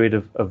use period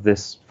of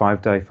this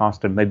 5-day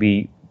fast, and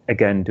maybe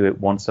again do it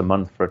once a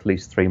month for at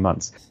least 3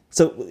 months.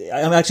 So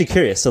I'm actually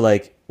curious. So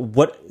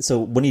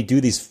when you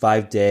do these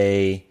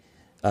 5-day,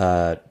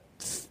 I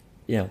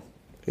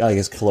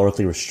guess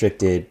calorically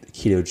restricted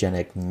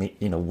ketogenic,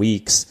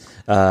 weeks,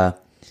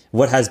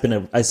 what has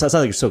been it sounds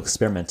like you're still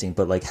experimenting,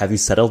 but like, have you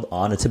settled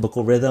on a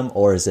typical rhythm,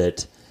 or is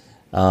it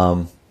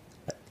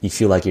you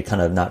feel like you're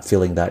kind of not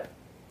feeling that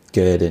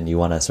good and you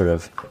want to sort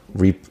of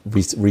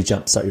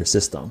re-jumpstart your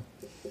system?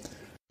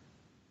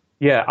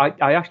 Yeah,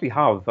 I actually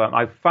have.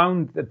 I've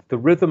found that the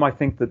rhythm, I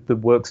think, that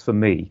works for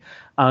me.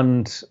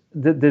 And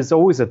there's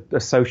always a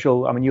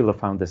social, I mean, you'll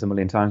have found this a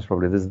million times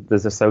probably,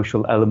 there's a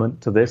social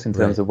element to this in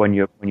terms of when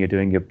you're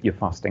doing your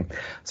fasting.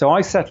 So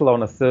I settle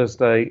on a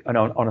Thursday, and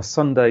on a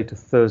Sunday to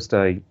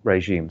Thursday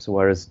regime. So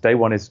whereas day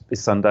one is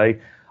Sunday,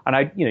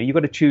 and you've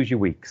got to choose your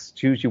weeks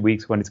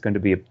when it's going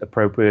to be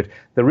appropriate.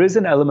 There is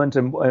an element,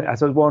 and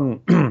as one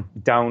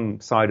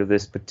downside of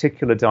this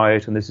particular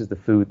diet, and this is the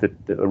food that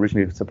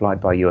originally was supplied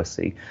by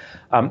USC,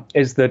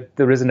 is that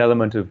there is an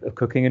element of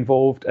cooking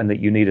involved, and that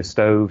you need a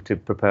stove to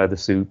prepare the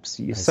soups.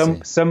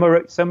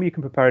 Some you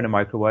can prepare in a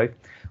microwave,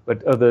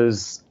 but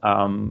others,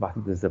 I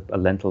think there's a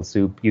lentil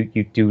soup.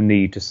 You do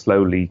need to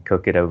slowly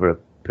cook it over a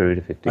period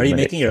of 15 minutes. Are you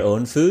making your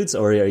own foods,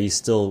 or are you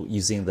still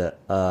using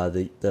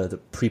the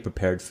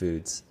pre-prepared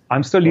foods?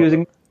 I'm still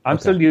using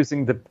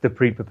the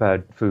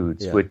pre-prepared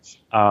foods, which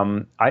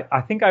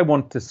I think I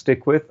want to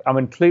stick with. I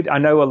mean, I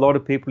know a lot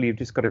of people, you've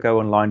just got to go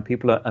online.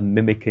 People are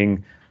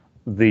mimicking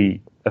the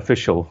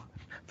official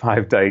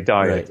 5-day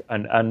diet,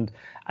 and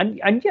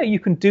yeah, you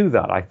can do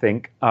that, I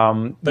think.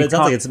 But it sounds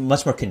like it's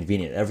much more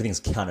convenient. Everything's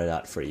counted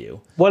out for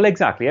you. Well,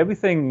 exactly.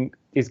 Everything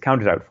is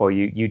counted out for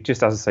you. You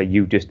just, as I say,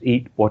 you just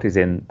eat what is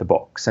in the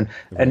box. So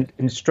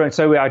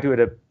I do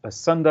it a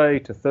Sunday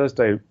to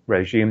Thursday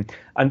regime,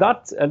 and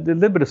that's a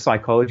little bit of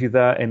psychology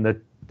there in that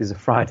there's a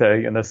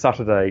Friday and a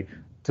Saturday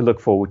to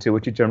look forward to,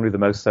 which are generally the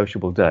most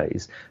sociable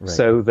days.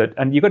 So that,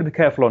 and you've got to be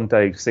careful on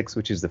day 6,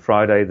 which is the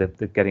Friday,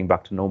 the getting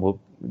back to normal.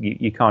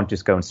 You can't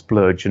just go and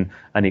splurge and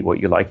eat what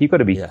you like. You've got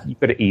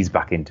to ease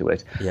back into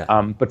it.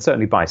 But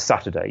certainly by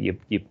Saturday,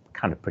 you're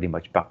kind of pretty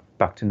much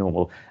back to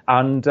normal.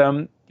 And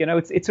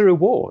it's a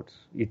reward.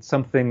 It's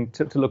something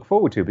to look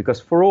forward to, because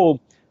for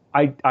all,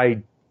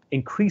 I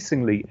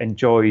increasingly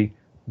enjoy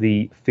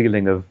the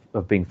feeling of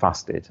being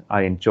fasted.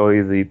 I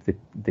enjoy the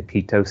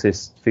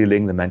ketosis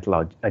feeling, the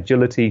mental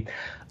agility.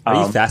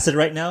 Are you fasted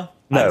right now?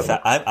 No,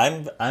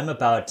 I'm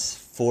about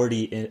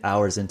 40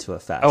 hours into a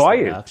fast. Oh, are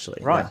you?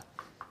 Actually, right. Yeah.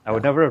 I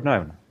would never have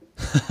known.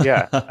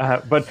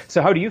 Yeah, but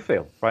so how do you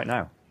feel right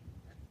now?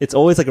 It's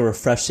always like a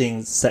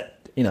refreshing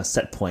set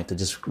point to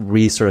just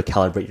sort of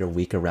calibrate your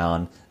week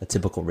around a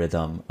typical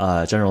rhythm.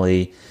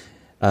 Generally,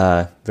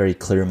 very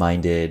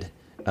clear-minded.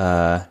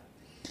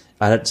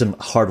 I had some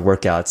hard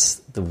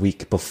workouts the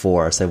week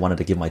before, so I wanted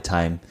to give my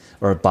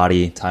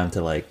body time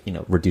to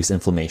reduce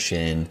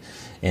inflammation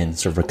and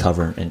sort of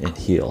recover and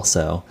heal.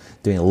 So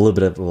doing a little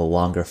bit of a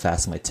longer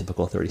fast than my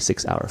typical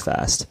 36-hour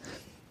fast.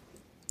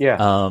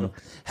 Yeah.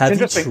 Have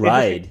you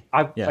tried?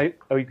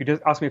 You could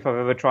just ask me if I've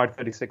ever tried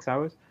 36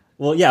 hours.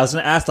 Well, yeah, I was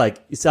going to ask,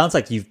 it sounds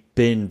like you've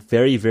been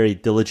very, very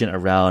diligent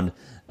around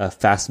a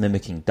fast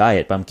mimicking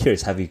diet, but I'm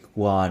curious, have you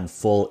gone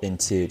full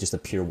into just a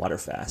pure water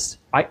fast?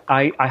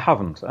 I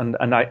haven't,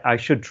 and I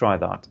should try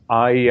that.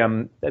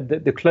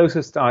 The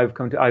closest I've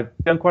come to, I've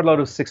done quite a lot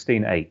of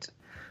 16/8. Okay.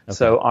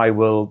 So I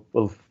will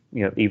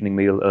evening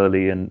meal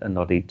early and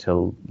not eat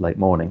till late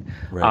morning.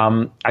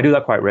 Right. I do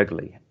that quite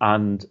regularly,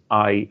 and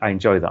I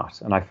enjoy that,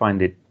 and I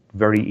find it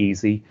very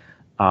easy.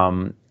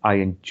 I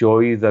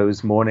enjoy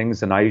those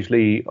mornings, and I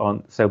usually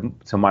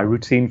so my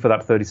routine for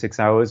that 36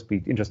 hours,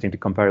 be interesting to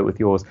compare it with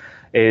yours,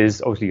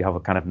 is obviously you have a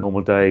kind of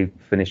normal day,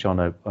 finish on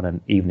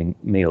an evening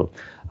meal,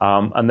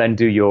 and then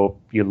do your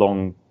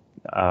long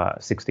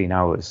 16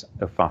 hours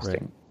of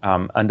fasting.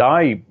 Right. And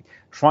I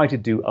try to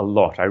do a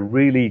lot.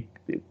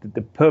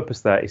 The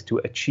purpose there is to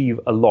achieve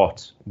a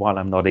lot while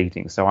I'm not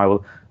eating. So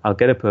I'll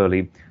get up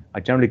early. I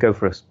generally go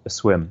for a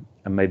swim,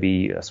 and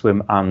maybe a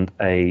swim and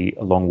a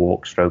long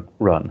walk /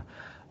 run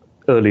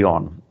early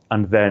on,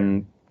 and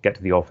then get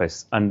to the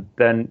office, and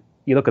then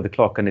you look at the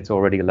clock and it's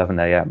already 11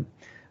 a.m.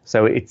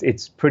 So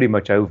it's pretty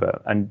much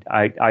over. And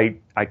I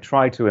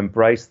try to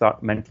embrace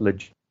that mental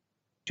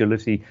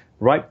agility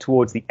right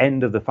towards the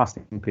end of the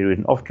fasting period,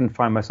 and often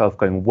find myself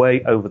going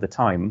way over the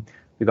time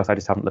because I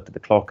just haven't looked at the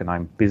clock and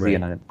I'm busy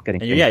and I'm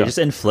getting things done. You're just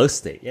in flow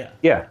state.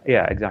 Yeah,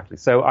 exactly.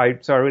 So I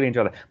really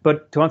enjoy that.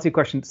 But to answer your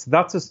question, so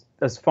that's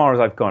as far as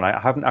I've gone. I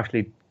haven't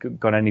actually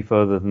gone any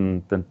further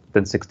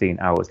than 16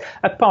 hours,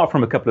 apart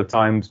from a couple of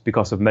times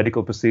because of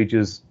medical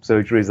procedures,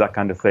 surgeries, that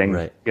kind of thing.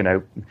 Right.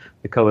 The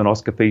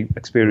colonoscopy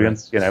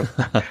experience. Right.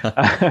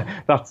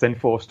 That's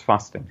enforced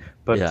fasting.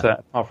 But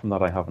apart from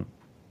that, I haven't.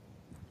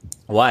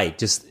 Why?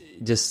 Just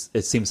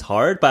it seems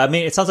hard. But I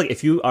mean, it sounds like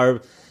if you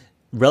are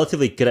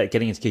relatively good at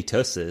getting into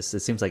ketosis,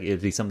 it seems like it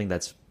would be something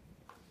that's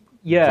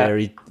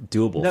very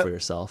doable for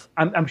yourself.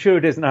 I'm sure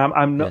it is, and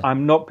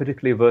I'm not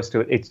particularly averse to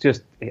it. It's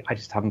just I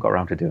just haven't got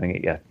around to doing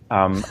it yet,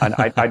 and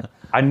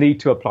I need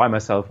to apply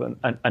myself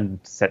and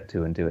set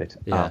to and do it.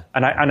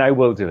 And I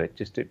will do it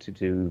just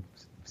to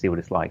see what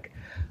it's like.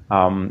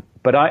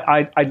 But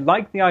I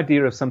like the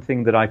idea of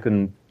something that I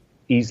can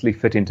easily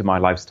fit into my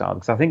lifestyle,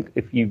 because I think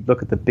if you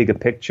look at the bigger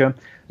picture,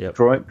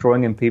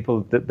 drawing in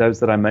people,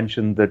 those that I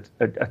mentioned that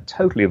are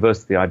totally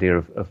averse to the idea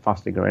of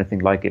fasting or anything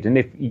like it, and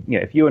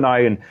if you and I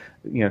and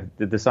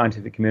the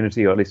scientific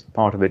community, or at least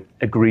part of it,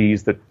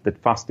 agrees that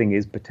fasting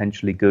is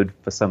potentially good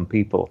for some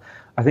people,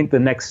 I think the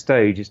next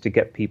stage is to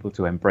get people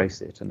to embrace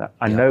it. And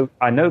I know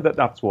that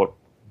that's what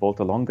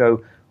Valter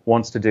Longo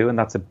wants to do, and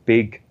that's a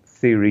big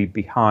theory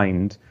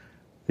behind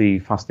the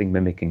fasting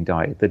mimicking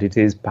diet, that it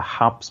is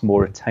perhaps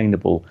more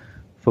attainable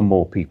for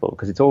more people,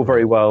 because it's all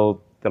very well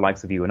the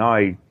likes of you and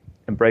I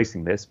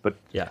embracing this, but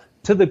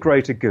to the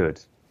greater good,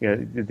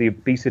 the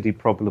obesity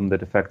problem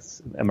that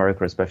affects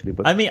America especially.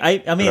 But I mean,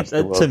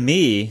 to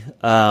me,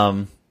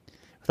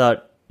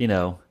 without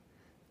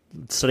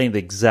studying the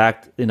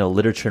exact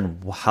literature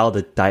and how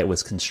the diet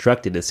was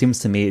constructed, it seems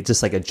to me it's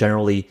just like a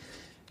generally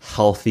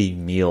healthy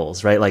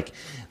meals, right? Like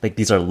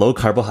these are low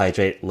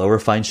carbohydrate, low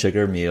refined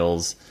sugar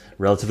meals,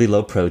 relatively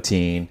low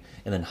protein,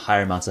 and then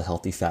higher amounts of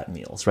healthy fat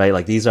meals, right?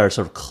 Like these are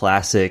sort of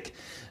classic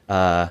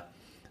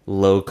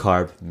low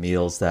carb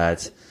meals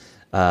that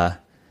are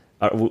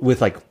with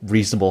like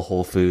reasonable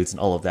whole foods and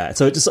all of that.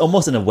 So it's just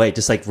almost in a way,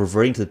 just like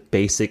reverting to the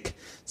basic,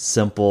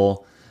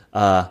 simple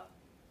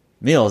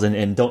meals,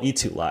 and don't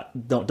eat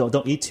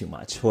don't eat too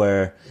much.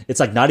 Where it's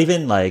like not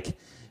even like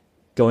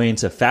going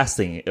into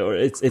fasting, or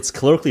it's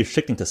calorically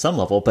restricting to some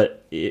level,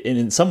 but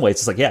in some ways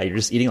it's like you're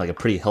just eating like a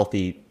pretty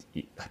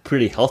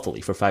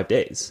healthily for 5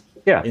 days.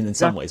 Yeah, in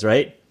some ways,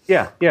 right?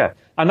 Yeah,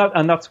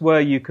 and that's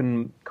where you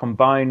can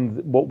combine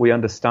what we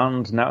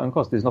understand now. And of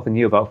course, there's nothing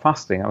new about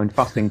fasting. I mean,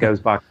 fasting goes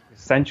back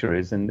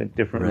centuries, and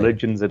different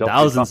religions adopted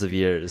thousands of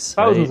years,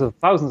 thousands of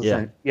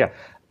years.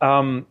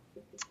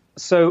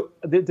 So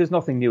there's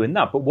nothing new in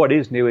that. But what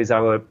is new is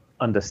our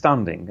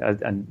understanding,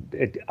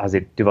 as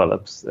it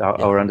develops,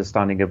 our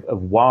understanding of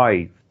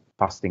why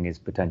fasting is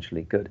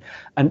potentially good,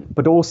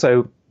 but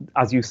also,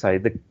 as you say,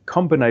 the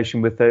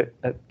combination with a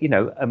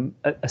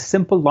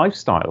simple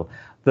lifestyle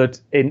that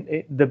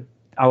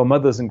our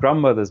mothers and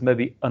grandmothers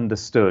maybe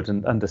understood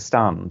and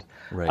understand.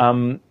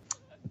 Right.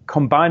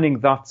 Combining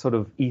that sort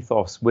of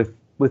ethos with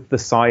the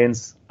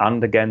science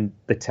and again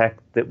the tech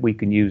that we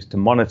can use to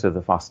monitor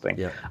the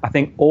fasting, I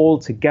think all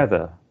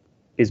together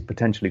is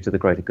potentially to the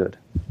greater good.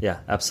 Yeah,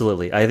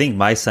 absolutely. I think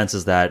my sense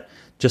is that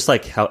just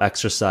like how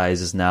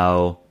exercise is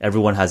now,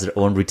 everyone has their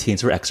own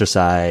routines for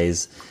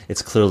exercise.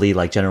 It's clearly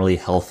like generally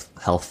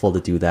healthful to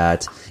do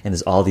that. And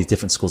there's all these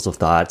different schools of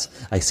thought.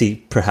 I see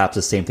perhaps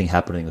the same thing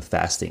happening with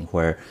fasting,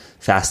 where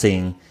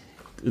fasting,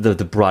 the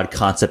broad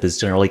concept is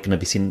generally going to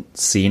be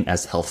seen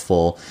as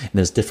healthful. And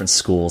there's different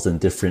schools and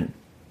different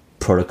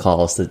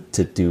protocols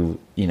to do,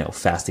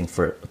 fasting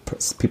for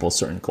people's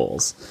certain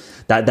goals.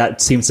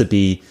 That seems to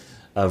be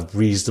a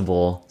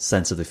reasonable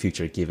sense of the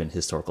future given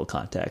historical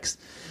context.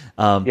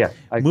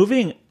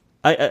 Moving,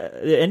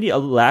 any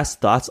last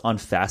thoughts on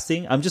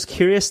fasting? I'm just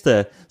curious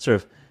to sort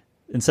of,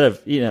 instead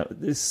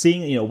of,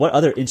 seeing, what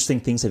other interesting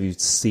things have you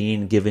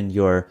seen given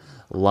your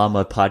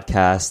Llama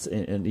podcast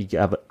and you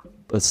have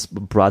a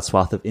broad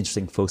swath of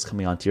interesting folks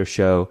coming onto your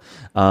show.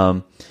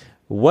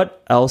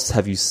 What else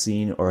have you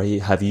seen or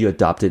have you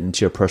adopted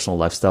into your personal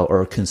lifestyle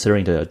or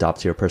considering to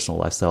adopt to your personal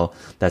lifestyle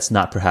that's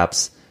not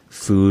perhaps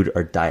food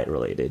or diet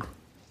related?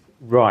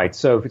 Right.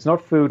 So if it's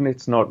not food and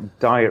it's not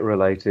diet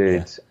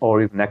related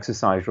or even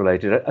exercise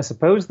related, I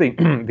suppose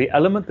the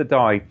element that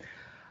I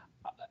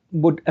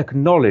would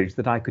acknowledge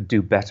that I could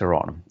do better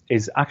on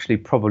is actually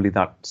probably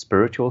that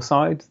spiritual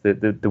side,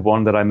 the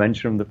one that I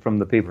mentioned from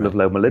the people of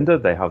Loma Linda.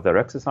 They have their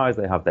exercise,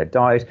 they have their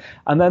diet,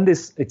 and then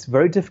it's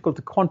very difficult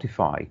to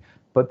quantify.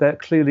 But there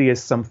clearly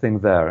is something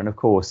there. And of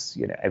course,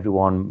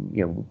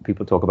 everyone,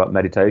 people talk about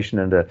meditation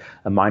and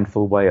a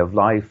mindful way of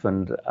life.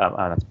 And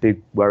that's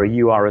big where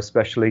you are,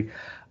 especially.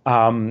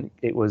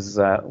 It was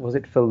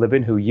it Phil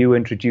Libin who you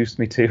introduced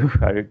me to?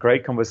 A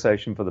great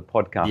conversation for the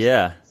podcast.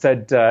 Yeah.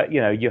 Said,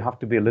 you have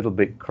to be a little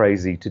bit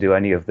crazy to do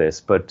any of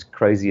this, but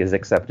crazy is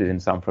accepted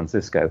in San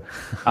Francisco.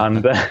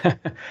 And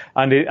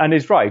and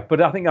it's right.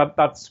 But I think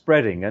that's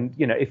spreading. And,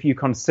 if you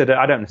consider,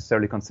 I don't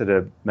necessarily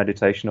consider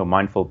meditation or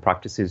mindful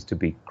practices to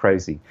be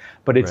crazy,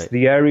 but it's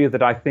the area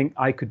that I think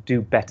I could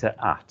do better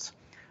at.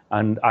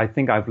 And I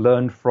think I've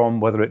learned from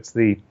whether it's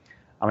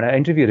I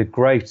interviewed a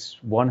great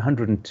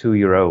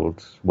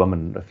 102-year-old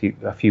woman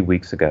a few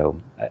weeks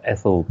ago,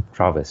 Ethel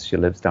Travis. She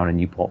lives down in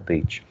Newport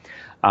Beach.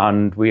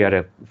 And we had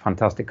a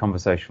fantastic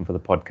conversation for the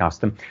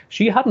podcast. And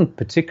she hadn't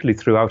particularly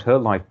throughout her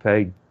life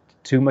paid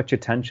too much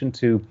attention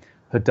to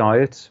her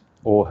diet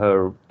or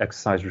her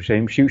exercise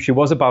regime. She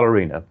was a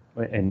ballerina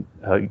in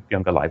her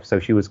younger life, so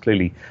she was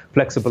clearly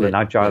flexible and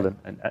agile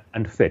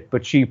and fit.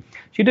 But she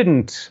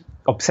didn't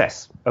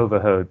obsess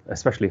over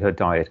especially her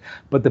diet.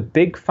 But the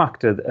big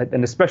factor,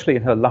 and especially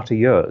in her latter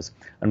years,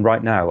 and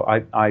right now,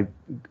 I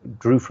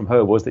drew from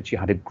her was that she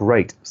had a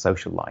great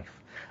social life.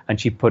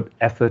 And she put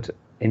effort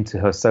into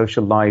her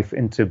social life,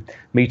 into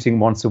meeting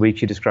once a week.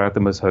 She described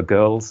them as her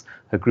girls,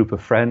 her group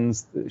of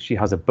friends. She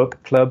has a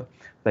book club.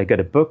 They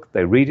get a book,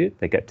 they read it,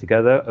 they get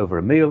together over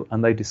a meal,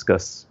 and they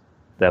discuss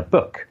their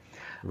book.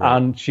 Right.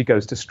 And she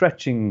goes to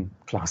stretching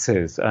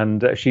classes,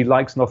 and she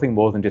likes nothing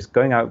more than just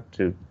going out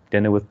to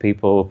dinner with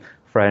people,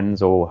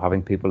 friends, or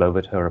having people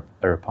over to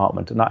her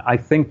apartment. And I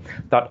think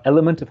that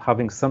element of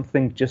having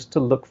something just to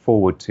look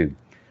forward to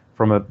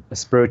from a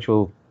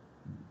spiritual,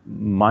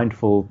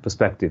 mindful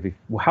perspective,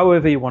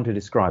 however you want to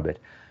describe it,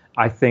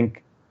 I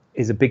think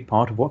is a big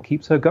part of what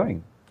keeps her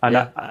going. And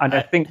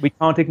I think we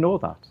can't ignore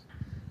that.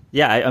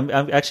 Yeah, I'm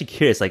actually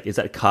curious. Like, is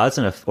that cause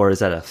or is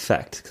that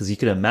effect? Because you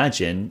could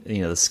imagine,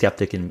 the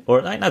skeptic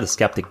or not the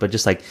skeptic, but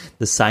just like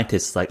the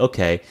scientist, like,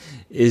 okay,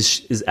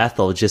 is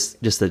Ethel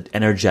just an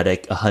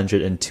energetic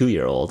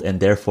 102-year-old, and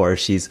therefore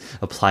she's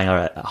applying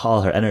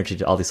all her energy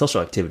to all these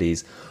social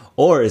activities,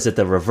 or is it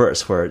the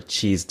reverse, where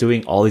she's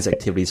doing all these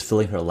activities,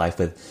 filling her life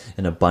with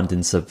an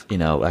abundance of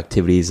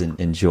activities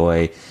and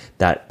joy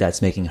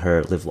that's making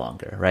her live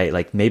longer, right?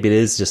 Like maybe it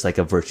is just like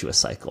a virtuous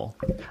cycle.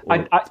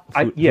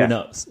 Who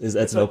knows?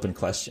 That's an open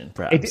question,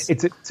 perhaps.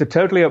 It's a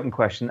totally open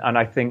question, and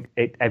I think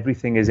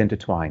everything is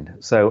intertwined.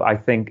 So I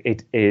think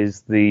it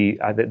is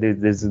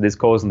there's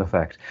cause and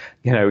effect.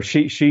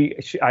 She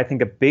I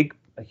think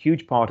a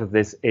huge part of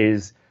this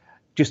is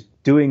just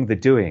doing the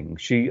doing.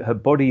 Her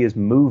body is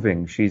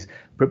moving.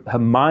 Her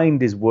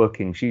mind is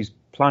working. She's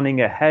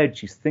planning ahead.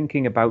 She's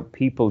thinking about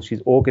people.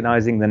 She's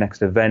organizing the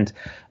next event.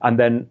 And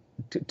then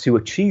to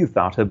achieve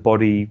that, her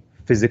body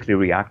physically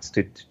reacts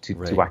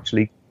to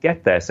actually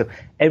get there. So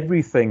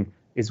everything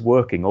is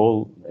working,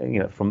 all,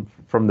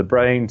 from the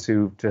brain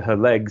to her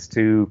legs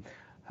to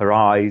her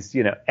eyes,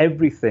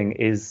 everything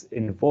is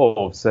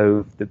involved.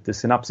 So the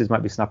synapses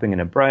might be snapping in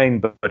her brain,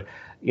 but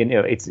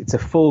it's a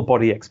full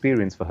body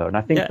experience for her. And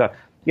I think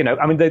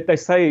I mean, they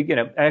say,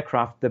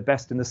 aircraft, they're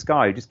best in the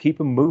sky. Just keep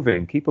them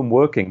moving, keep them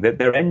working.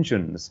 They're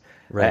engines.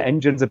 Right.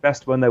 Engines are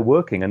best when they're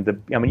working.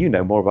 And I mean, you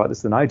know more about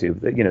this than I do.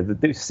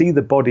 They see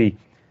the body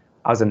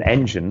as an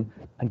engine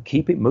and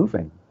keep it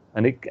moving,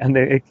 and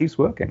it keeps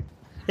working.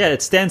 Yeah,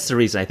 it stands to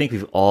reason. I think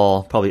we've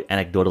all probably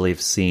anecdotally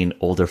have seen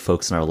older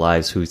folks in our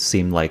lives who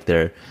seem like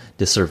they're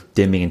just sort of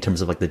dimming in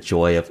terms of like the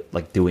joy of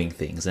like doing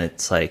things. And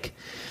it's like,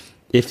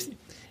 so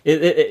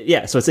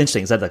it's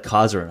interesting. Is that the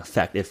cause or an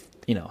effect? If,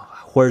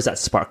 where does that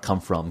spark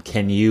come from?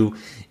 Can you,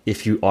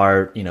 if you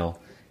are,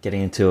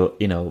 getting into,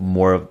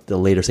 more of the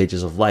later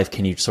stages of life,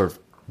 can you sort of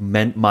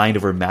mind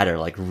over matter,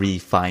 like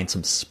re-find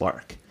some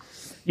spark?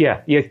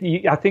 Yeah,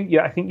 I think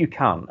you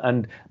can.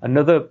 And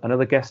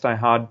another guest I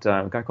had,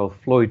 a guy called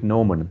Floyd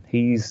Norman.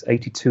 He's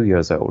 82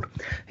 years old.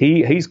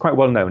 He's quite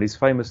well known. He's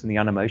famous in the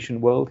animation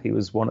world. He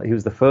was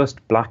the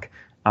first black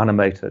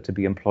animator to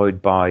be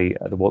employed by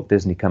the Walt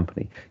Disney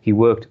Company. He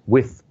worked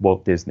with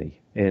Walt Disney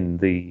in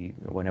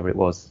whenever it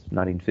was,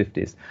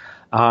 1950s.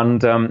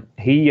 And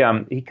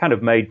he kind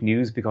of made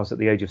news because at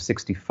the age of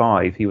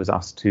 65, he was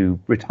asked to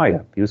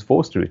retire. He was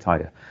forced to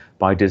retire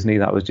by Disney.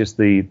 That was just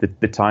the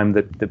time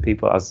that the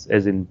people, as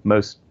in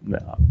most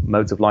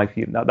modes of life,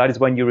 that is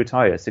when you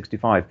retire,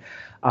 65.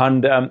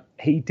 And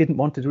he didn't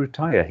want to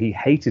retire. He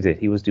hated it.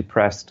 He was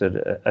depressed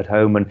at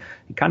home, and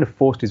he kind of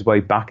forced his way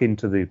back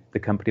into the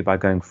company by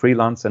going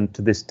freelance. And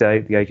to this day,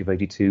 at the age of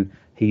 82,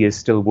 he is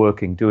still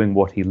working, doing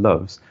what he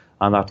loves,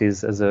 and that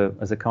is as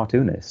a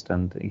cartoonist.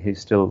 And he's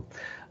still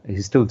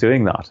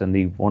doing that, and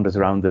he wanders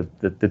around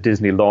the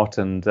Disney lot,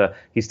 and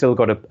he's still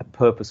got a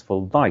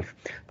purposeful life.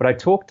 But I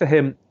talked to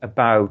him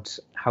about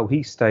how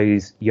he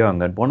stays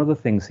young, and one of the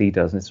things he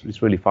does, and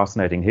it's really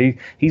fascinating,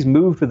 he's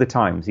moved with the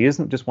times. He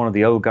isn't just one of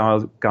the old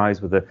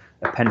guys with a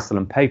pencil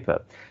and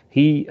paper.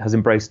 He has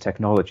embraced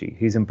technology.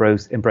 He's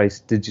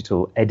embraced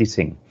digital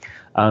editing,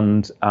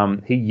 and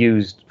he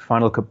used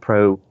Final Cut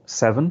Pro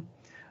 7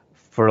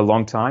 for a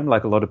long time,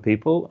 like a lot of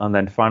people, and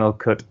then Final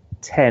Cut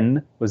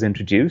 10 was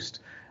introduced.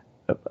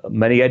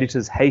 Many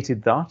editors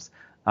hated that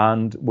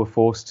and were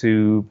forced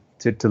to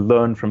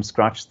learn from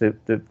scratch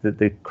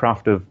the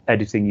craft of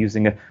editing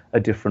using a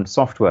different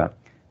software.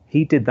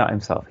 He did that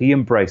himself. He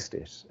embraced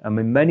it. I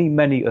mean,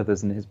 many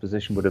others in his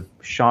position would have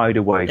shied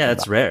away from that. Yeah,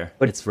 it's rare.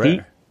 But it's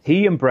rare.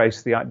 He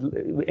embraced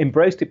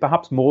it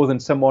perhaps more than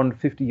someone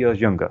 50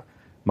 years younger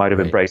might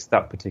have embraced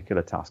that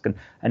particular task.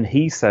 And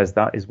he says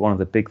that is one of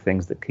the big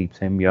things that keeps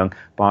him young,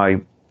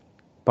 by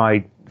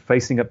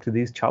facing up to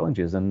these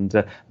challenges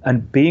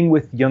and being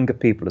with younger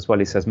people as well.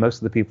 He says most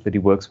of the people that he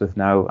works with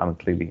now, I mean,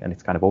 clearly, and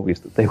it's kind of obvious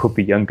that they would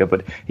be younger,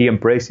 but he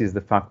embraces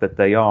the fact that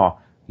they are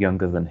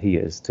younger than he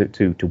is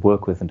to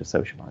work with and to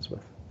socialize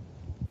with.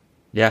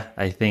 Yeah,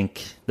 I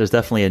think there's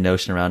definitely a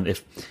notion around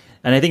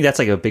and I think that's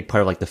like a big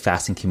part of like the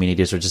fasting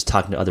communities, or just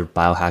talking to other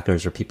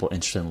biohackers or people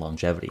interested in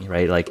longevity,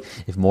 right? Like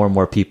if more and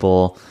more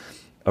people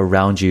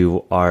around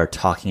you are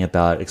talking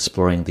about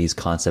exploring these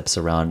concepts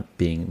around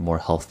being more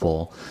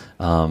healthful,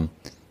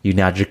 you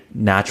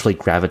naturally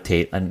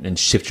gravitate and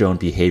shift your own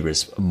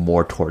behaviors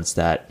more towards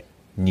that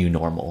new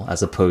normal,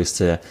 as opposed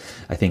to,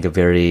 I think, a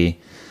very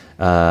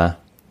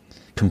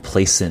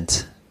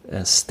complacent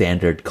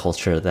standard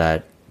culture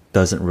that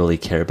doesn't really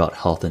care about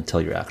health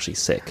until you're actually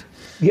sick.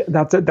 Yeah,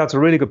 that's a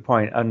really good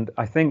point. And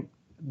I think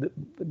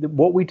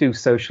what we do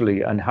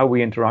socially and how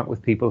we interact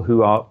with people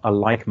who are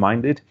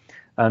like-minded,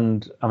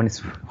 and I mean, it's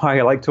why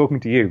I like talking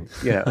to you,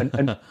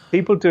 and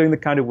people doing the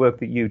kind of work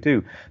that you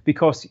do,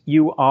 because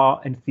you are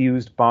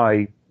enthused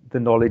by the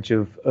knowledge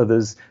of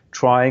others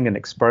trying and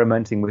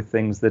experimenting with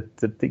things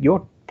that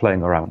you're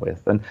playing around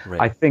with. And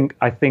right.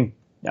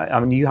 I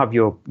mean, you have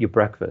your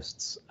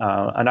breakfasts,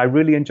 and I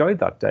really enjoyed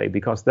that day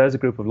because there's a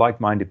group of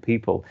like-minded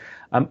people.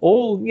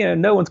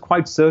 No one's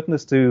quite certain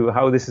as to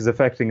how this is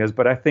affecting us,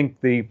 but I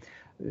think the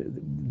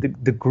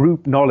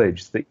group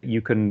knowledge that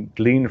you can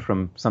glean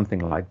from something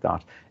like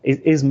that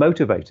is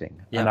motivating.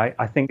 Yeah. And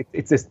I think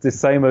it's the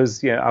same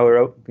as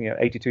our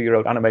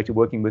 82-year-old animator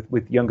working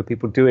with younger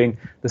people doing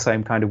the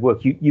same kind of work.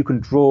 You can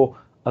draw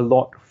a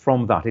lot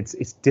from that.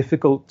 It's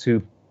difficult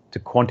to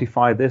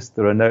quantify this.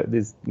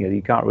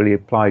 You can't really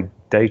apply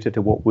data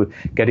to what we're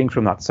getting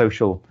from that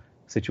social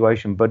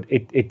situation, but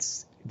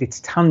it's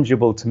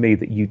tangible to me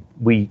that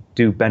we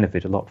do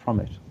benefit a lot from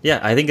it.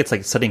 Yeah, I think it's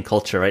like studying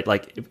culture, right?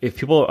 Like if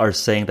people are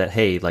saying that,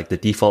 hey, like the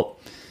default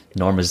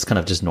norm is kind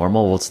of just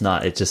normal, well, it's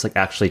not. It's just like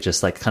actually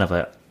just like kind of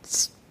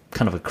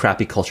a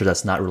crappy culture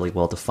that's not really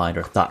well defined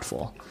or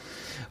thoughtful.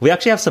 We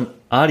actually have some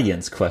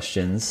audience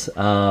questions.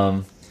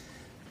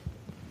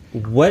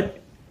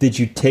 What did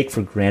you take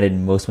for granted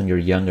most when you're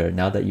younger,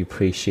 now that you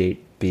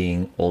appreciate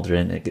being older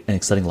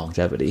and studying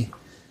longevity?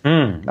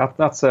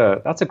 That's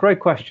a great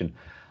question.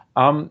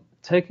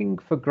 Taking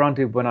for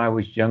granted when I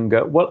was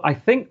younger. Well, I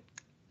think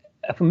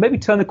if I maybe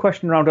turn the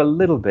question around a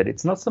little bit,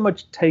 it's not so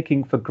much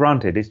taking for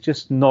granted, it's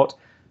just not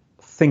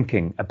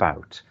thinking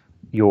about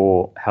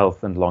your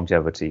health and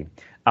longevity.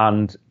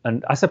 And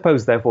I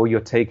suppose, therefore, you're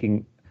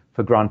taking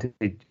for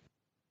granted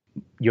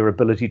your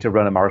ability to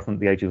run a marathon at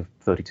the age of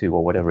 32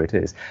 or whatever it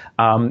is.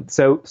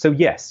 So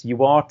yes,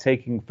 you are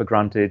taking for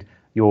granted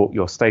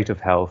your state of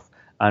health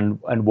and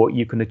what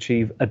you can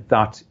achieve at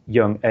that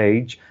young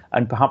age,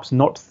 and perhaps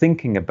not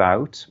thinking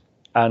about.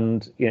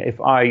 And if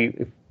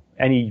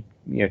any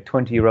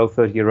 20-year-old,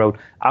 30-year-old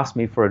asked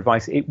me for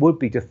advice, it would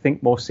be to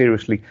think more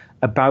seriously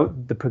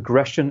about the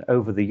progression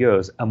over the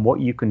years and what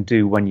you can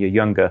do when you're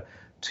younger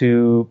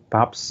to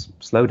perhaps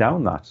slow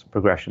down that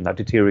progression, that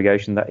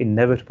deterioration, that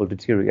inevitable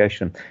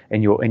deterioration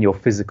in your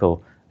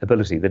physical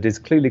ability that is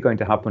clearly going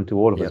to happen to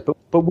all of us.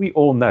 But we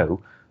all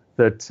know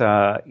that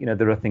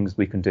there are things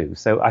we can do.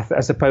 So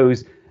I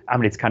suppose,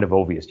 it's kind of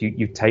obvious.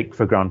 You take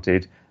for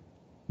granted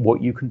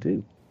what you can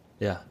do.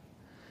 Yeah.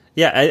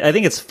 I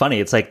think it's funny.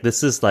 It's like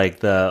this is like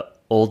the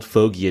old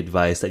fogey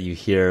advice that you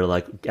hear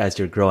like as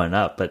you're growing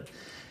up, but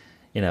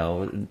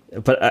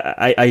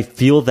I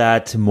feel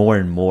that more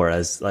and more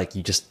as like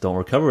you just don't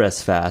recover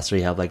as fast, or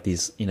you have like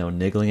these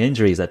niggling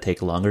injuries that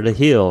take longer to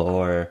heal,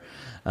 or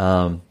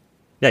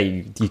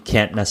you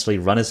can't necessarily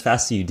run as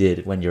fast as you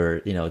did when you're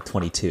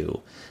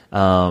 22.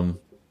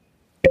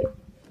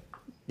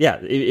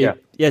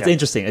 It's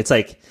interesting. It's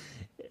like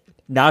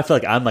now I feel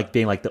like I'm like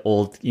being like the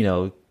old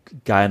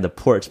guy on the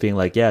porch being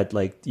like,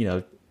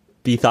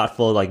 be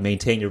thoughtful, like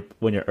maintain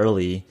when you're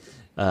early.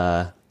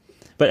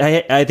 But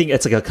I think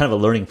it's like a kind of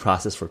a learning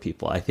process for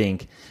people. I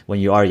think when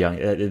you are young,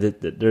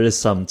 there is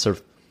some sort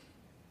of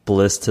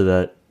bliss to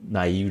the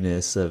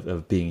naiveness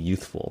of being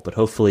youthful. But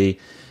hopefully,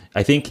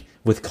 I think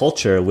with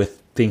culture,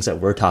 with things that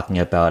we're talking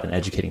about and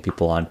educating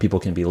people on, people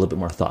can be a little bit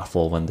more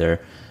thoughtful when they're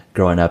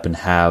growing up and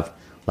have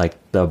like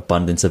the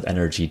abundance of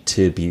energy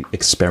to be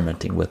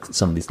experimenting with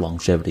some of these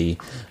longevity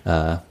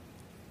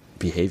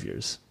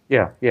behaviors.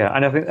 Yeah,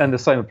 and I think, and the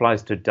same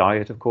applies to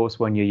diet, of course.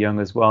 When you're young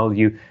as well,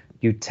 you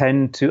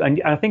tend to,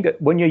 and I think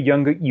when you're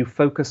younger, you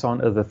focus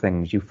on other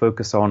things. You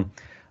focus on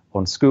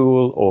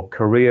school or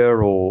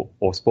career or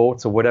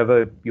sports or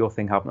whatever your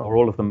thing happens, or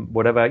all of them,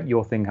 whatever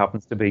your thing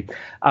happens to be.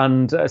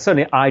 And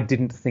certainly, I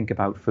didn't think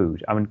about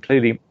food.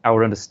 Clearly,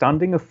 our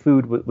understanding of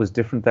food was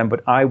different then,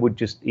 but I would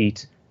just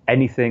eat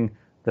anything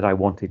that I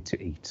wanted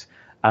to eat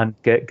and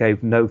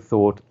gave no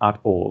thought at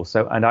all.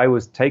 So, and I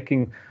was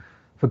taking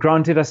for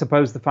granted, I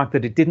suppose, the fact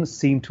that it didn't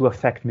seem to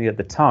affect me at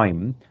the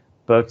time.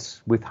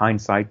 But with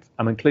hindsight,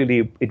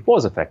 clearly it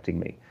was affecting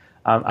me.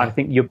 I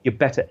think you're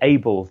better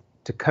able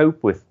to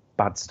cope with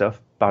bad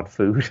stuff, bad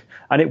food,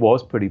 and it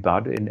was pretty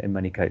bad in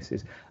many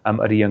cases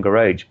at a younger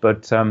age.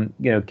 But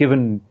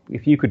given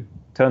if you could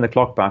turn the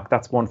clock back,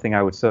 that's one thing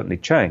I would certainly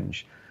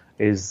change.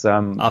 Is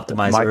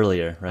optimize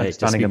earlier, right?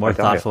 Just be more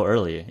thoughtful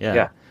earlier.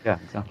 Yeah,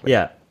 exactly.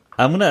 Yeah,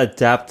 I'm gonna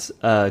adapt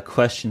a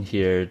question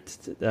here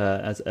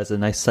as a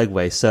nice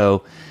segue.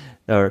 So.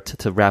 Or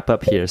to wrap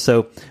up here.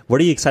 So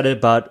what are you excited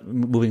about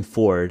moving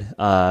forward?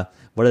 What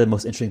are the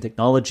most interesting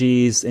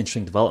technologies,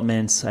 interesting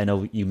developments? I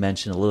know you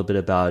mentioned a little bit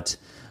about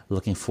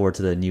looking forward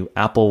to the new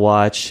Apple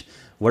Watch.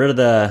 What are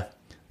the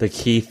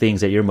key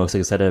things that you're most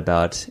excited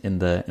about in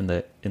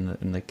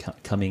the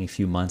coming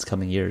few months,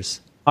 coming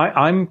years?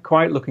 I'm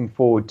quite looking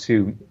forward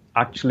to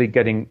actually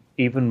getting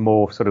even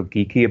more sort of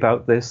geeky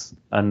about this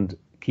and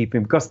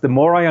because the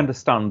more I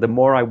understand, the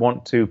more I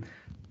want to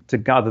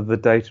gather the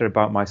data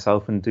about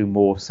myself and do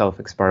more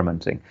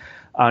self-experimenting.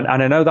 And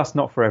I know that's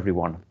not for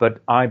everyone,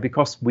 but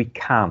because we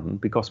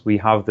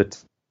have the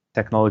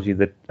technology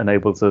that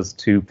enables us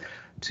to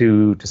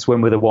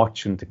swim with a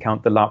watch and to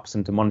count the laps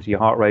and to monitor your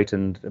heart rate,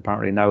 and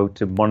apparently now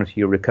to monitor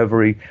your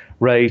recovery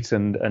rate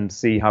and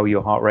see how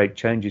your heart rate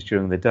changes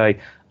during the day.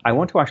 I'm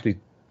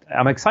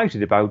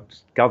excited about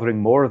gathering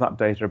more of that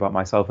data about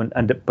myself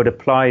but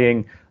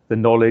applying the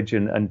knowledge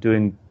and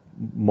doing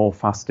more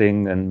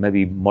fasting and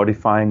maybe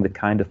modifying the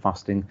kind of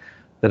fasting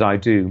that I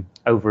do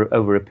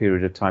over a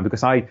period of time,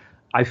 because I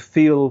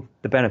feel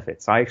the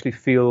benefits. I actually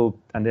feel,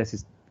 and this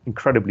is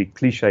incredibly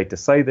cliche to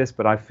say this,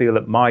 but I feel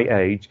at my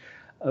age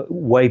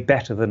way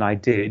better than I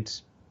did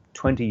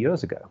 20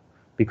 years ago,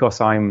 because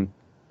I'm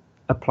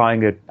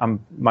applying it.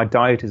 My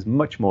diet is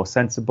much more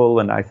sensible,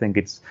 and I think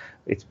it's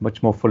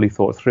much more fully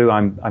thought through.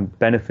 I'm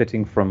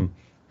benefiting from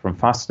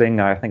fasting.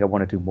 I think I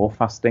want to do more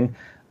fasting,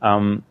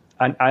 and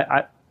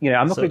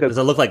I'm not going to go. Does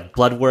it look like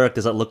blood work?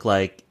 Does it look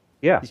like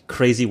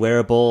crazy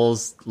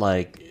wearables,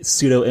 like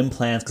pseudo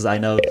implants? Because I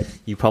know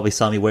you probably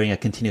saw me wearing a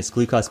continuous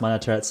glucose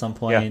monitor at some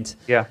point.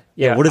 Yeah.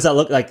 What does that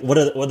look like? What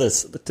are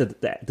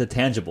the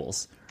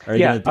tangibles? Are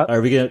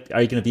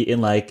you gonna be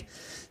in like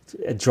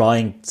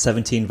drawing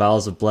 17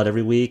 vials of blood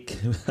every week?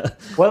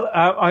 Well,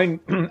 I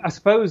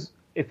suppose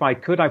if I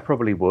could, I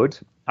probably would.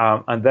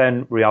 And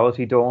then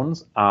reality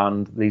dawns,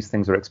 and these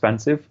things are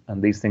expensive,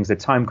 and these things are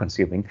time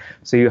consuming.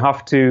 So you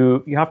have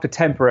to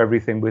temper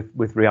everything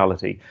with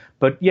reality.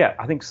 But yeah,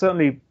 I think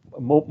certainly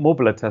more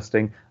blood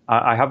testing.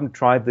 I haven't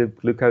tried the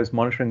glucose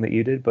monitoring that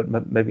you did,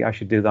 but maybe I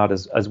should do that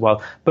as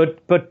well.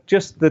 But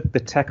just the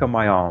tech on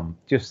my arm,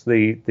 just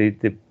the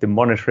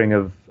monitoring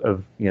of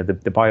the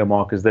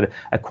biomarkers that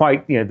are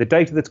quite, the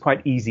data that's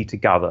quite easy to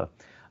gather.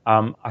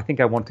 I think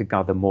I want to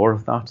gather more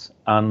of that,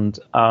 and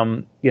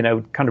kind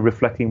of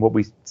reflecting what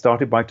we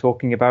started by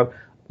talking about,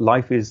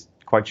 life is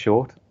quite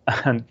short,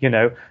 and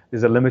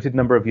there's a limited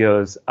number of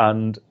years,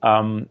 and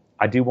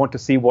I do want to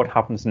see what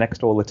happens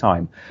next all the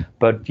time,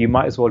 but you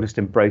might as well just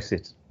embrace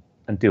it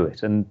and do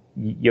it. And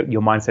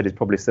your mindset is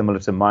probably similar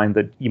to mine,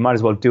 that you might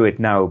as well do it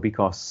now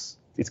because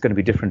it's going to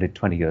be different in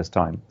 20 years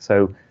time.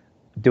 So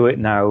do it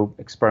now,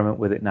 experiment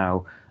with it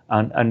now,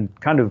 and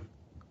kind of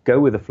go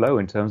with the flow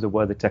in terms of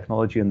where the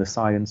technology and the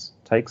science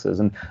takes us.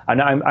 And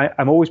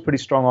I'm always pretty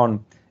strong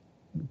on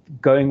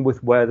going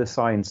with where the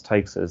science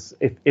takes us.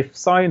 If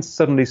science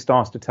suddenly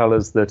starts to tell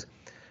us that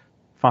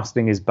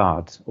fasting is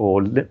bad,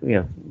 or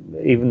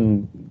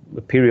even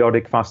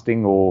periodic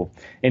fasting or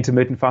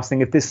intermittent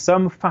fasting, if there's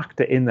some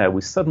factor in there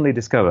we suddenly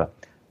discover,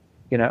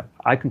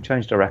 I can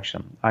change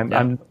direction. I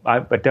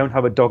don't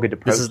have a dogged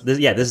approach. This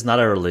is not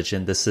a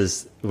religion. This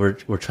is we're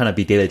trying to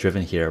be data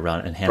driven here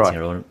around enhancing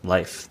our own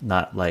life,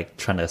 not like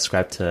trying to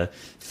ascribe to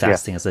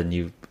fasting as a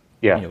new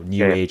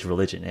age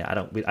religion.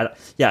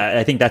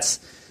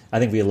 I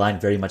think we align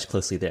very much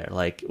closely there.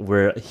 Like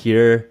we're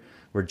here.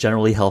 We're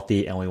generally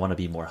healthy, and we want to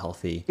be more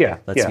healthy.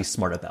 Let's be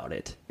smart about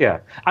it. Yeah,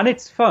 and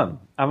it's fun.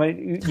 I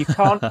mean, you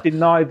can't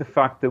deny the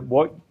fact that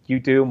what you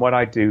do and what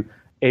I do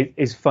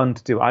is fun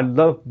to do. I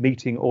love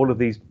meeting all of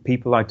these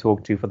people I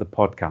talk to for the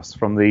podcast,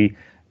 from the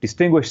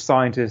distinguished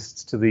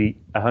scientists to the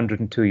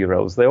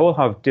 102-year-olds. They all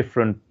have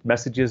different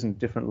messages and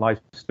different life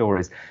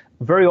stories.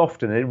 Very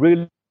often, it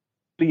really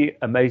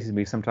amazes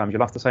me sometimes.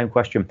 You'll ask the same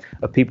question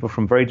of people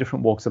from very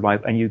different walks of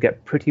life, and you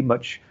get pretty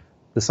much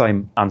the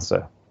same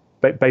answer,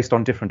 based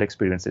on different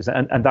experiences,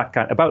 and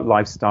that about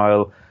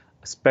lifestyle,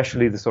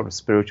 especially the sort of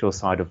spiritual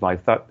side of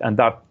life,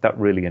 that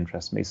really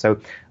interests me. So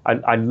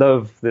I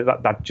love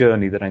that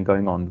journey that I'm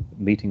going on,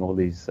 meeting all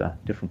these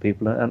different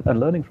people and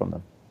learning from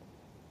them.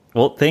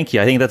 Well, thank you.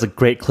 I think that's a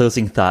great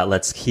closing thought.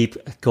 Let's keep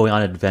going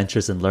on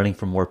adventures and learning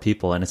from more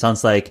people. And it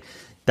sounds like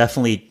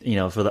definitely,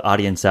 for the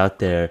audience out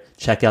there,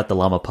 check out the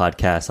Llama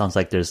podcast. Sounds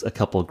like there's a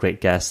couple of great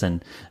guests.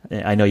 And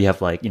I know you have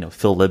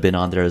Phil Libin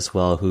on there as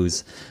well,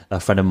 who's a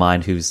friend of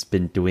mine who's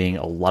been doing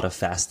a lot of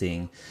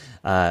fasting.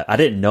 I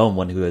didn't know him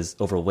when he was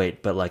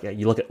overweight, but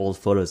you look at old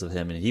photos of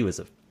him and he was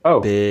a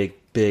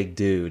big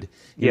dude.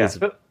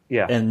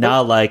 And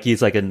now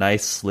he's like a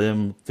nice,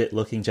 slim, fit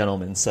looking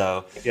gentleman.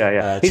 So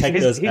check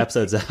those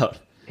episodes out.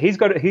 He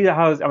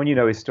has, I mean,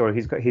 his story.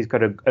 He's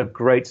got a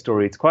great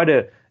story.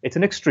 It's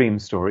an extreme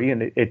story,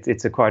 and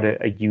it's quite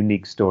a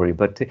unique story,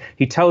 but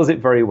he tells it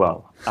very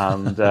well.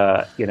 And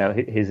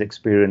his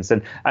experience,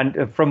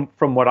 and from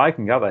what I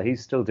can gather,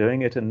 he's still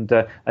doing it. And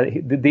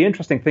the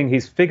interesting thing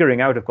he's figuring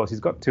out, of course,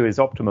 he's got to his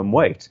optimum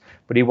weight,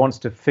 but he wants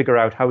to figure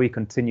out how he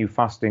continue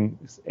fasting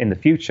in the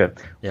future.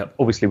 Yep.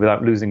 Obviously,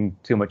 without losing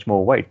too much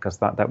more weight, because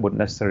that wouldn't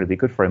necessarily be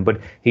good for him. But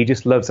he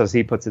just loves, as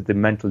he puts it, the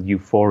mental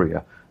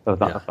euphoria of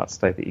that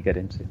state that you get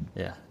into.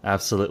 Yeah,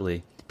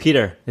 absolutely.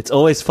 Peter, it's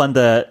always fun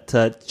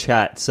to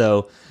chat,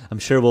 so I'm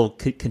sure we'll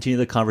continue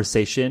the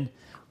conversation.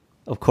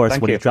 Of course,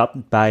 when you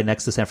drop by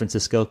next to San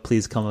Francisco,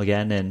 please come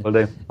again. And will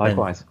do.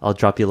 Likewise. I'll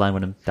drop you a line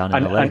when I'm down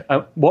in LA.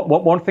 And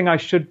one thing I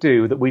should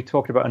do that we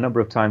talked about a number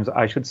of times,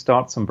 I should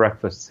start some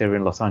breakfasts here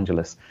in Los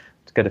Angeles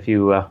to get a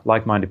few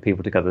like-minded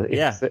people together.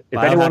 If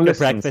anyone listens,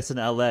 breakfast in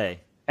LA.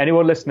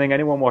 Anyone listening,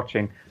 anyone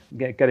watching,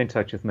 get in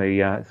touch with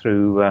me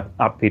through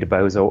at Peter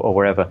Bowes or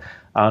wherever,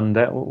 and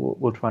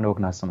we'll try and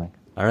organize something.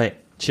 All right.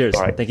 Cheers.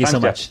 All right. Thank you so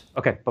much. Jeff.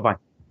 Okay. Bye-bye.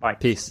 Bye.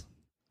 Peace.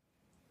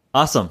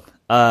 Awesome.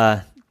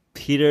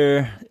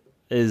 Peter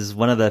is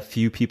one of the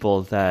few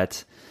people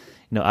that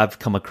I've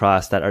come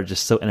across that are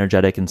just so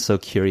energetic and so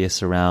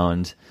curious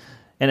around,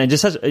 and it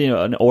just has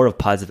an aura of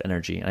positive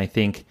energy. And I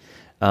think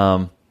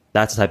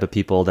that's the type of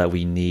people that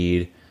we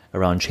need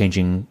around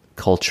changing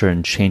culture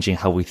and changing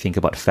how we think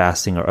about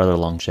fasting or other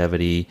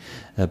longevity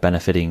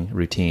benefiting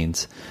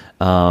routines.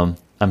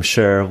 I'm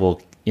sure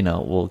we'll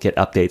get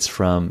updates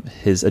from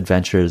his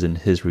adventures and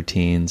his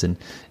routines and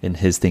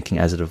his thinking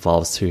as it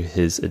evolves through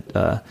his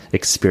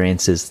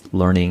experiences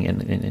learning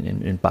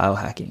in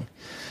biohacking.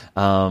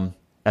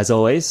 As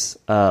always,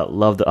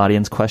 love the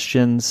audience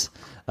questions.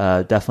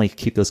 Definitely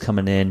keep those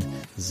coming in.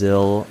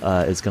 Zill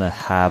is going to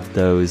have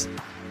those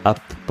up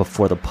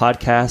before the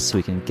podcast so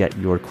we can get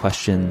your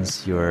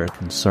questions, your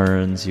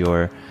concerns,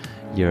 your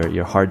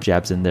hard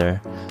jabs in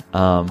there.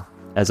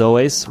 As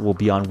always, we'll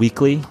be on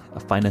weekly.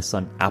 Find us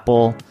on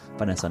Apple,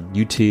 find us on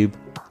YouTube,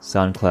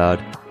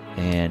 SoundCloud,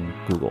 and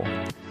Google.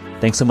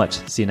 Thanks so much.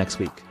 See you next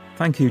week.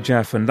 Thank you,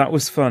 Jeff. And that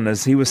was fun.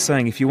 As he was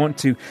saying, if you want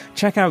to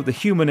check out the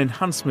Human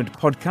Enhancement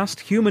podcast,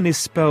 Human is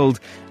spelled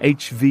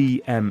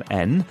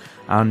HVMN,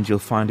 and you'll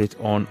find it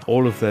on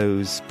all of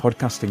those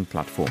podcasting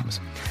platforms.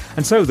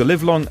 And so the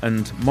Live Long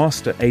and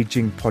Master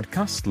Aging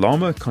podcast,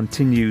 Llama,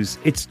 continues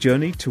its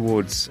journey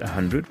towards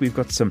 100. We've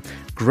got some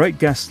great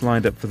guests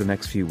lined up for the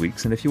next few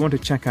weeks. And if you want to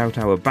check out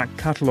our back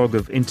catalogue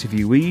of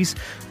interviewees,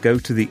 go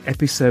to the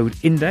episode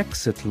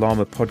index at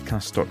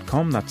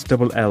lamapodcast.com. That's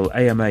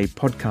LLAMA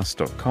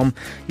podcast.com.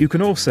 You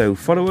can also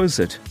follow us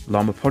at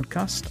Llama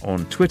Podcast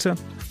on Twitter,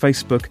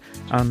 Facebook,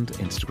 and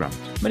Instagram.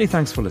 Many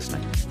thanks for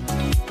listening.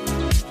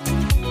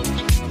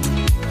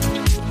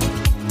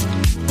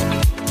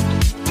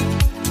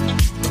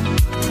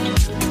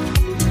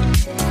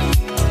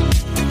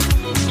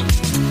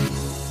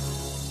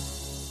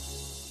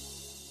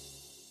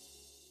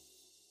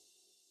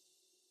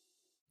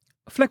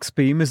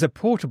 FlexBeam is a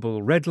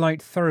portable red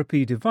light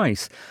therapy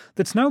device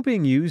that's now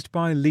being used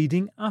by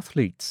leading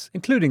athletes,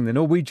 including the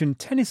Norwegian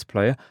tennis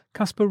player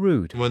Casper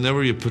Ruud.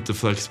 Whenever you put the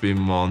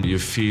FlexBeam on, you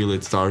feel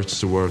it starts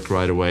to work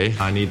right away.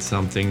 I need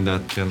something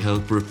that can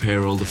help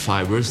repair all the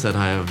fibers that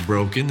I have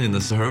broken in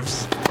the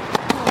nerves.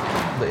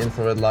 The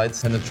infrared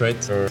lights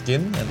penetrate your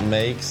skin and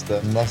makes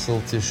the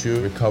muscle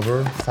tissue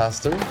recover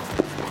faster.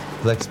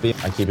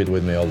 FlexBeam, I keep it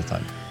with me all the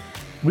time.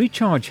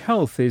 Recharge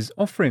Health is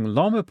offering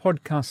Llama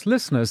Podcast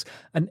listeners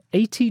an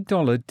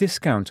 $80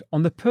 discount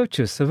on the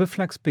purchase of a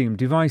FlexBeam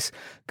device.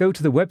 Go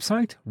to the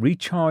website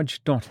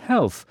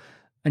recharge.health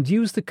and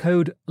use the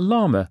code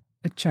LLAMA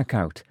at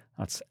checkout.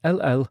 That's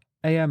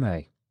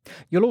LLAMA.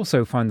 You'll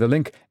also find the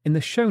link in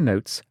the show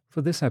notes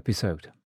for this episode.